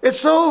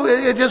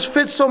 It just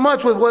fits so much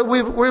with what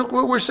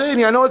we're saying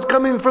here. I know it's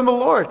coming from the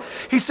Lord.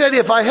 He said,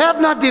 if I have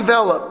not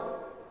developed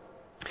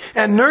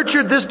and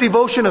nurtured this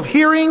devotion of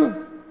hearing,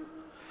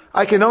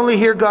 I can only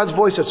hear God's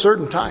voice at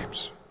certain times.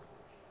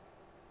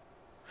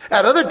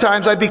 At other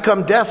times, I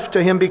become deaf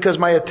to Him because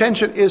my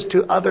attention is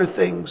to other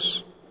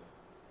things.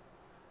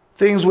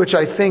 Things which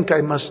I think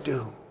I must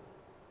do.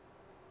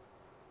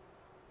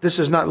 This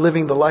is not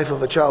living the life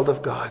of a child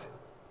of God.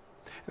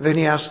 And then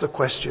he asks the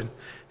question,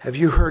 have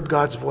you heard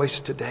God's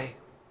voice today?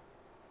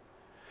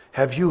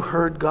 Have you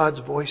heard God's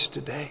voice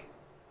today?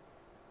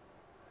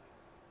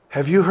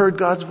 Have you heard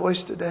God's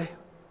voice today?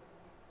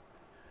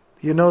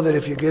 You know that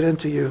if you get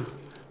into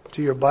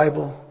your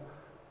Bible,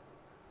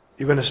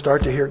 you're going to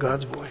start to hear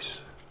God's voice.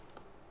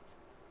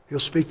 He'll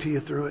speak to you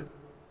through it.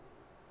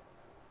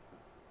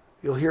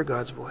 You'll hear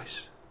God's voice.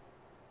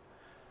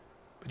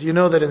 But do you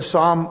know that in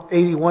Psalm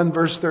 81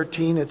 verse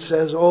 13 it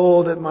says,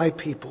 oh, that my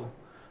people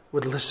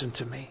would listen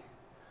to me.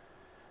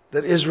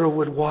 That Israel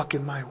would walk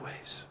in my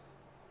ways.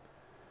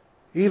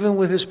 Even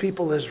with His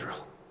people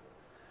Israel.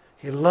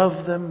 He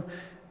loved them.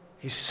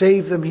 He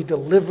saved them. He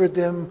delivered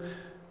them.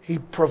 He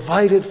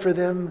provided for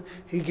them.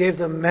 He gave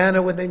them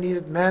manna when they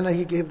needed manna.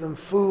 He gave them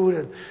food.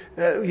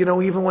 And,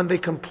 even when they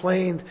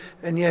complained.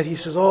 And yet He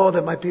says, oh,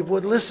 that my people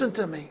would listen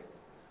to me.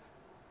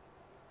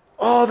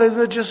 Oh, they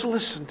would just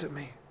listen to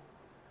me.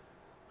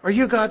 Are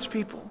you God's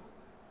people?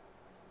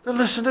 Then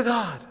listen to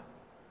God.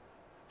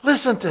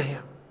 Listen to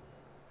Him.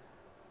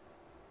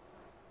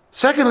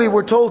 Secondly,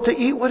 we're told to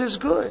eat what is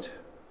good.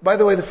 By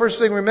the way, the first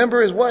thing,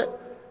 remember, is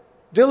what?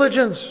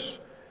 Diligence.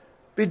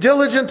 Be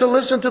diligent to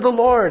listen to the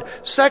Lord.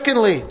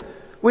 Secondly,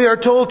 we are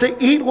told to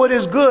eat what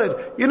is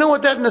good. You know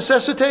what that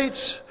necessitates?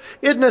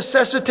 It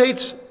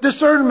necessitates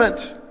discernment.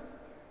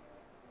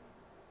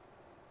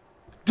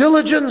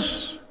 Diligence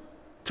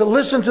to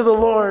listen to the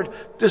Lord.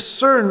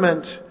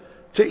 Discernment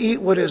to eat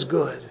what is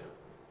good.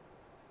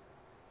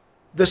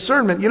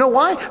 Discernment. You know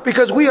why?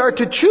 Because we are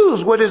to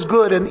choose what is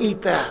good and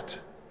eat that.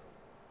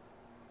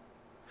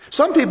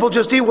 Some people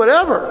just eat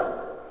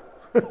whatever.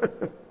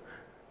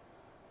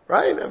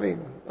 Right?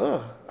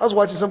 I was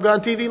watching some guy on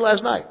TV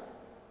last night.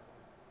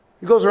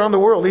 He goes around the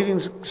world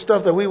eating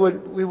stuff that we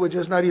would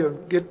just not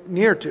even get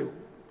near to.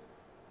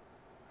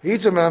 He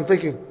eats them and I'm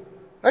thinking,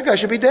 that guy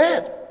should be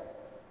dead.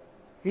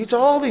 He eats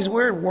all these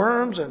weird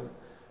worms and,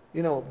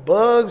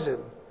 bugs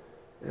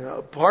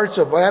and, parts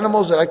of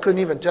animals that I couldn't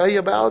even tell you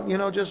about.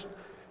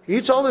 He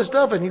eats all this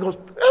stuff and he goes,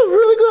 "That's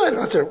really good."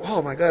 And I said,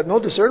 "Oh my God, no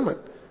discernment."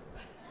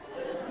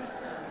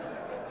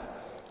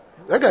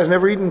 That guy's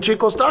never eaten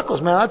Chico's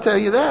tacos, man. I'll tell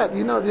you that.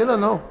 You don't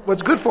know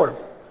what's good for him.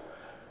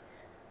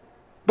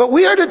 But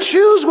we are to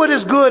choose what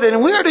is good,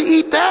 and we are to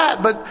eat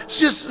that. But it's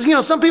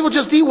just, some people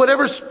just eat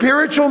whatever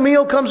spiritual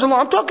meal comes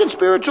along. I'm talking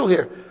spiritual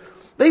here.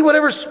 They eat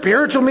whatever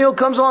spiritual meal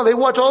comes along. They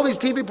watch all these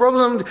TV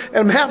programs,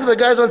 and half of the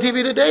guys on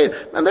TV today,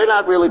 and they're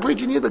not really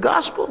preaching you the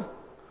gospel.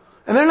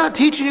 And they're not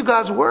teaching you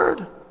God's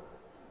Word.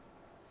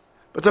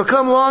 But they'll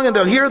come along and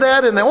they'll hear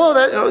that,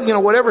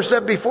 and whatever's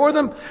set before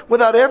them,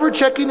 without ever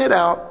checking it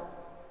out.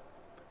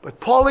 But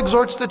Paul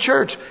exhorts the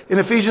church in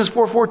Ephesians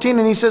 4:14,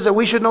 and he says that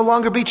we should no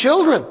longer be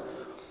children,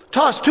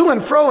 tossed to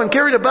and fro and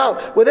carried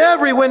about with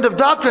every wind of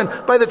doctrine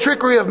by the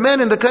trickery of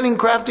men and the cunning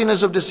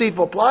craftiness of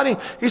deceitful plotting.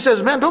 He says,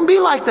 man, don't be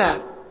like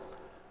that.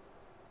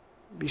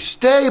 Be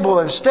stable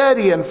and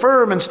steady and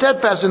firm and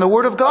steadfast in the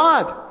Word of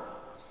God.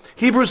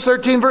 Hebrews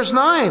 13 verse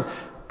 9.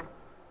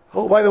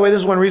 Oh, by the way, this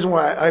is one reason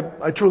why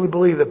I truly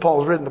believe that Paul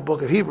has written the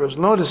book of Hebrews.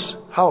 Notice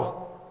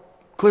how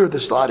clear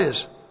this thought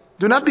is.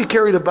 Do not be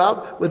carried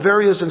about with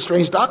various and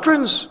strange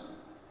doctrines.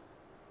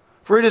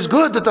 For it is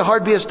good that the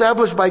heart be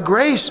established by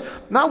grace,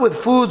 not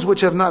with foods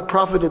which have not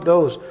profited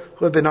those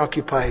who have been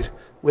occupied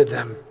with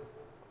them.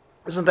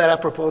 Isn't that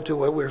apropos to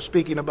what we're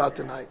speaking about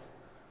tonight?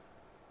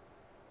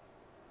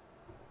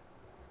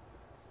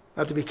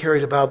 Not to be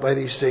carried about by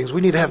these things.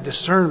 We need to have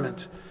discernment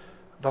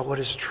about what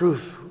is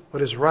truth,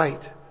 what is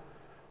right,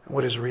 and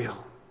what is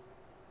real.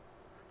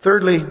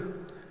 Thirdly,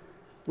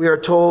 we are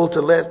told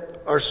to let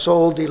our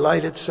soul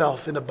delight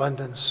itself in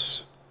abundance.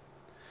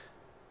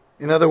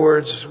 In other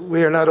words,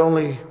 we are not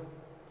only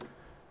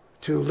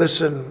to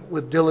listen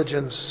with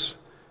diligence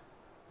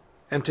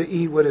and to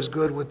eat what is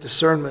good with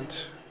discernment,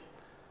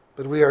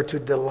 but we are to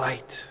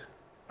delight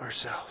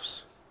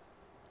ourselves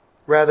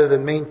rather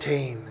than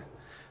maintain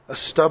a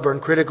stubborn,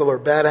 critical, or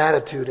bad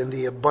attitude in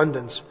the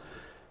abundance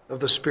of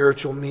the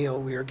spiritual meal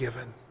we are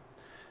given.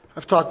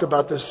 I've talked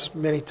about this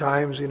many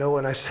times,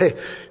 when I say,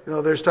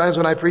 there's times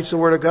when I preach the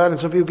Word of God and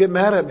some people get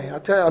mad at me.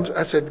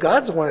 I said,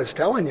 God's the one that's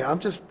telling you. I'm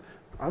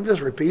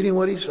just repeating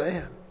what He's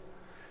saying.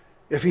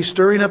 If He's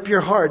stirring up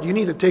your heart, you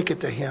need to take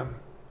it to Him.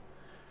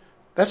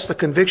 That's the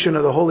conviction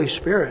of the Holy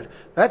Spirit.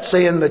 That's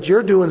saying that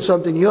you're doing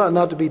something you ought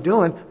not to be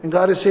doing, and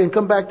God is saying,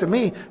 come back to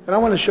me, and I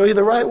want to show you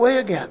the right way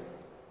again.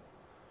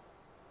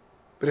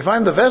 But if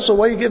I'm the vessel,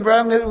 what are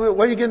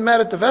you getting mad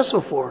at the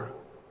vessel for?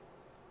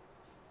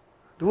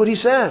 Do what He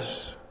says.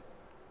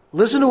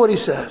 Listen to what He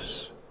says.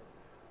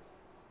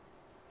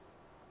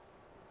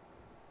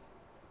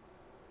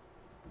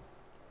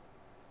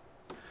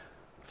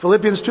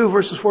 Philippians 2,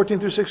 verses 14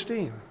 through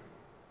 16.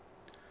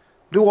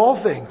 Do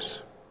all things.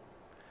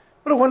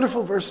 What a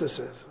wonderful verse this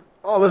is.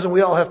 Oh, listen,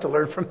 we all have to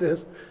learn from this.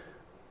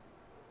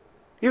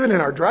 Even in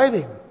our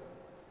driving.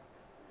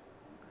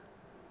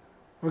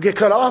 We get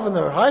cut off on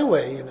the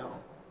highway,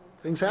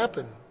 Things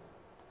happen.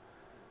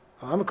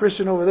 I'm a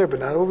Christian over there, but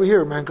not over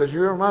here, man, because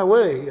you're in my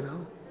way,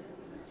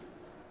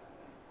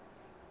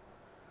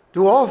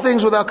 Do all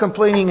things without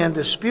complaining and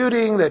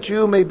disputing, that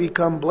you may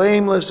become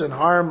blameless and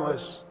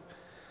harmless,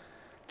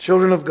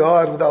 children of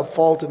God without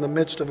fault in the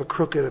midst of a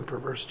crooked and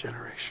perverse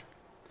generation,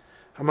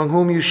 among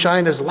whom you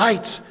shine as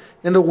lights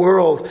in the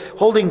world,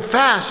 holding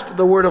fast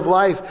the word of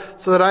life,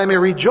 so that I may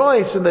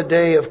rejoice in the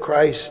day of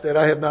Christ, that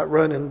I have not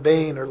run in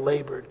vain or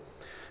labored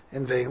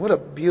in vain. What a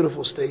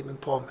beautiful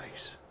statement Paul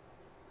makes.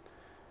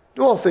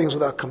 Do all things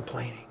without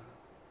complaining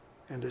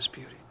and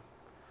disputing.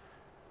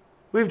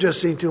 We've just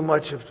seen too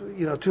much of,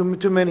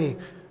 too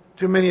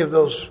many of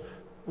those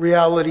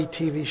reality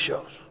TV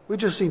shows. We've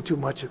just seen too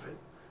much of it.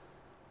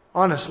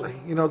 Honestly,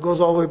 it goes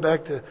all the way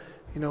back to,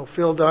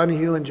 Phil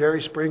Donahue and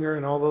Jerry Springer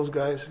and all those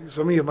guys.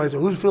 Some of you might say,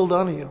 "Who's Phil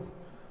Donahue?"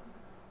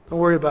 Don't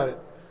worry about it.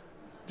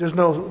 Just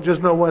know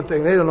one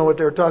thing: they don't know what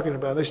they were talking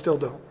about. They still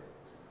don't.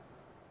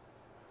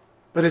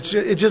 But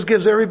it just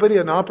gives everybody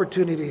an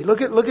opportunity.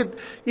 Look at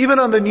even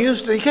on the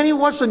news today. You can't even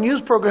watch the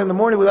news program in the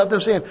morning without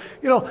them saying,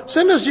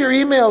 send us your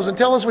emails and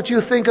tell us what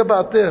you think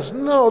about this.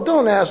 No,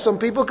 don't ask some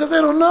people because they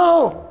don't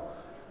know.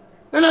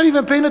 They're not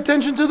even paying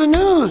attention to the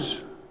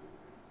news.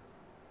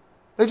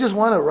 They just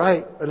want to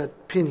write an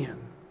opinion.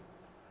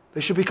 They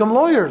should become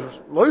lawyers.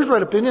 Lawyers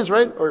write opinions,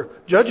 right? Or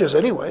judges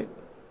anyway.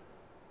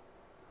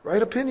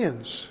 Write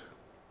opinions.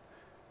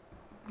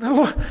 The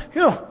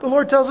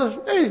Lord tells us,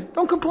 hey,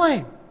 don't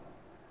complain.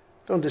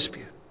 Don't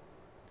dispute.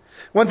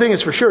 One thing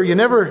is for sure, you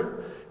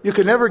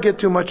can never get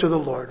too much of the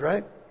Lord,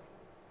 right?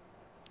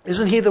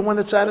 Isn't He the one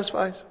that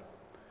satisfies?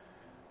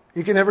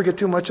 You can never get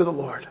too much of the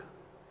Lord.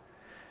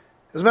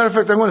 As a matter of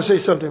fact, I'm going to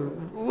say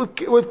something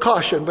with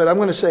caution, but I'm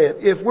going to say it.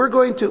 If we're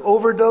going to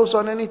overdose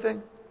on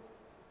anything,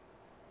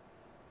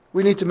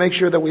 we need to make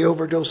sure that we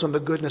overdose on the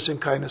goodness and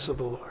kindness of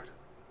the Lord.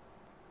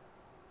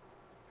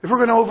 If we're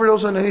going to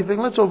overdose on anything,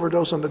 let's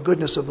overdose on the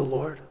goodness of the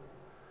Lord.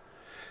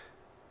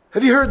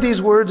 Have you heard these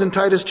words in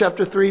Titus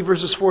chapter 3,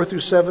 verses 4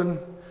 through 7?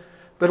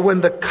 But when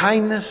the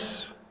kindness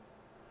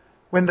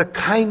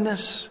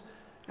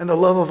and the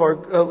love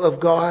of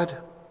God,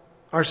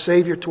 our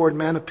Savior toward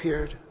man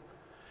appeared,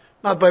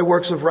 not by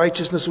works of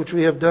righteousness which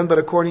we have done, but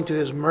according to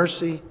His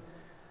mercy,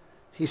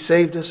 He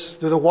saved us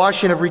through the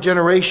washing of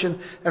regeneration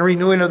and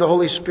renewing of the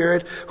Holy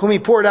Spirit, whom He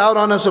poured out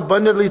on us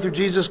abundantly through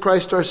Jesus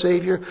Christ our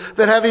Savior,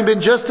 that having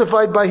been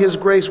justified by His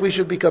grace, we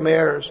should become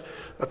heirs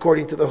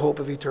according to the hope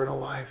of eternal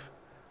life.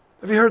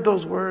 Have you heard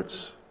those words?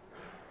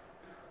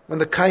 When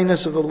the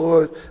kindness of the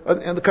Lord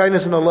and the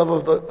kindness and the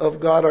love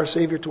of God, our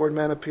Savior toward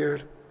man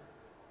appeared.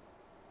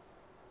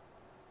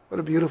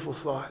 What a beautiful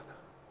thought.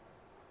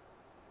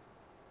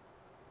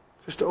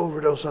 Just to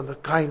overdose on the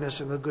kindness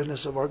and the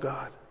goodness of our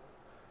God.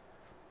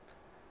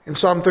 In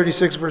Psalm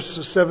 36,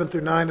 verses 7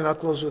 through 9, and I'll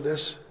close with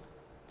this.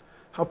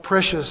 How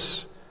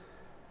precious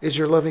is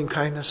your loving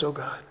kindness, O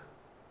God.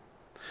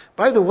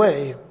 By the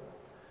way,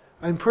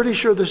 I'm pretty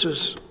sure this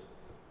is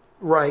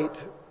right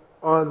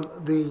on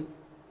the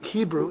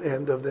Hebrew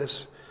end of this,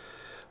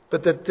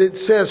 but that it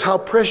says, how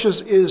precious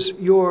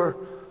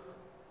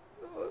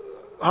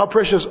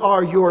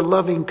are your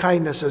loving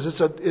kindnesses.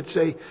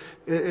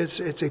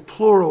 It's a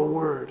plural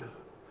word.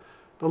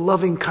 The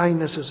loving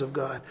kindnesses of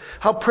God.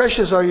 How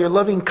precious are your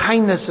loving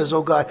kindnesses,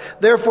 O God.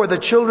 Therefore the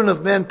children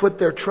of men put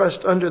their trust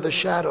under the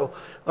shadow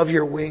of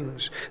your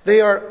wings. They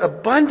are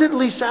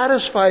abundantly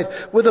satisfied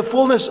with the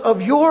fullness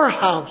of your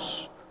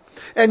house.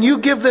 And you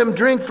give them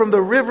drink from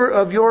the river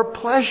of your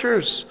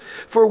pleasures.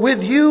 For with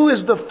you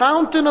is the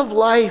fountain of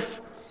life.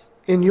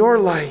 In your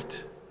light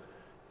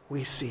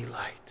we see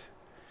light.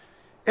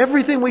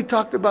 Everything we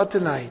talked about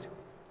tonight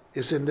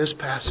is in this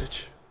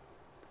passage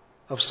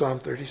of Psalm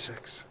 36.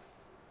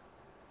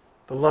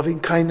 The loving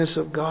kindness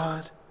of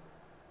God.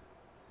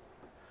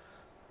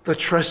 The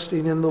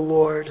trusting in the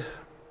Lord.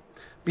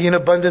 Being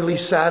abundantly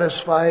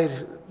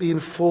satisfied.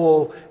 Being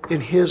full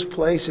in His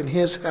place, in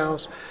His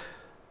house.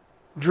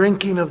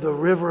 Drinking of the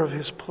river of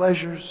His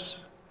pleasures,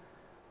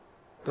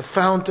 the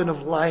fountain of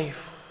life.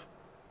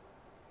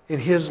 In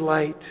His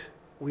light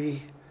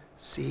we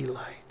see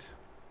light.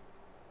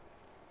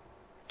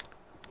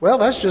 Well,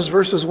 that's just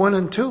verses 1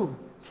 and 2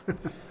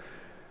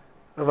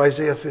 of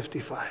Isaiah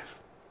 55.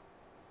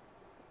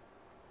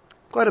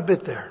 Quite a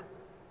bit there.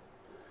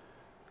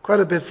 Quite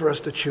a bit for us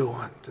to chew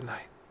on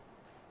tonight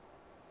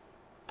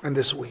and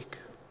this week.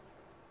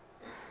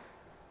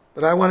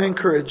 But I want to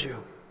encourage you.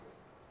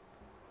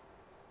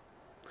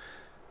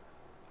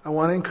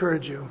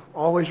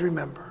 Always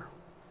remember,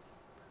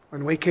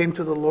 when we came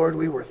to the Lord,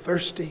 we were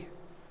thirsty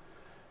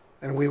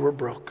and we were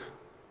broke.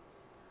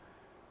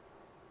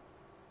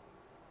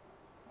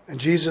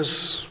 And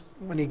Jesus,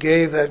 when He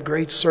gave that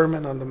great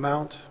Sermon on the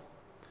Mount,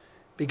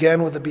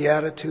 began with the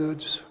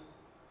Beatitudes.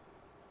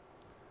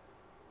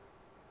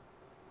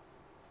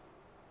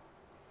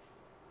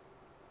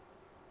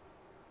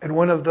 And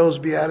one of those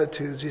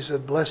Beatitudes, he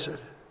said, "Blessed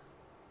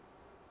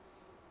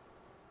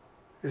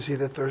is he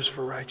that thirsts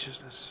for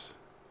righteousness,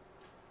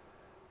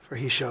 for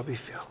he shall be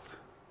filled."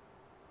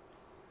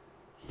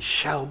 He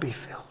shall be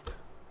filled.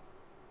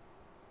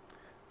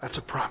 That's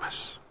a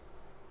promise.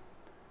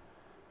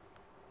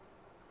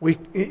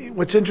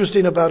 What's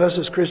interesting about us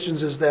as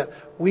Christians is that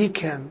we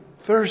can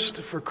thirst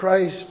for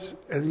Christ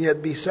and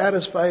yet be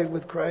satisfied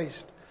with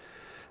Christ.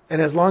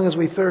 And as long as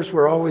we thirst,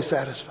 we're always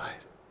satisfied.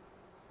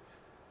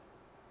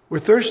 We're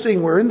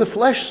thirsting, we're in the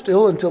flesh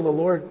still until the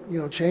Lord,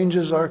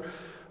 changes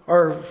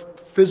our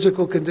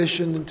physical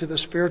condition into the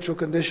spiritual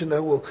condition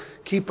that will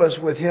keep us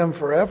with Him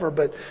forever.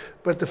 But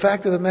the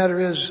fact of the matter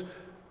is,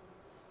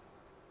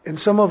 in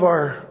some of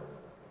our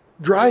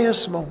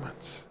driest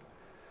moments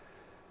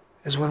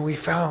is when we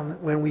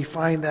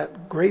find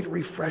that great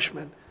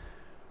refreshment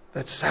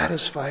that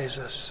satisfies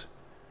us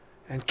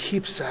and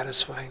keeps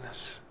satisfying us.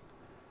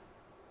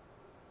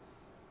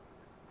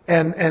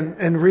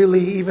 And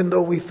really, even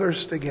though we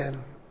thirst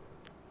again,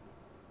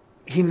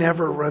 He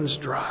never runs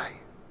dry.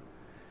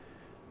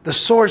 The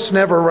source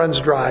never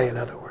runs dry, in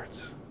other words.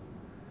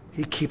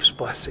 He keeps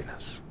blessing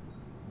us.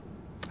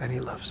 And He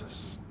loves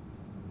us.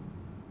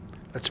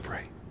 Let's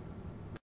pray.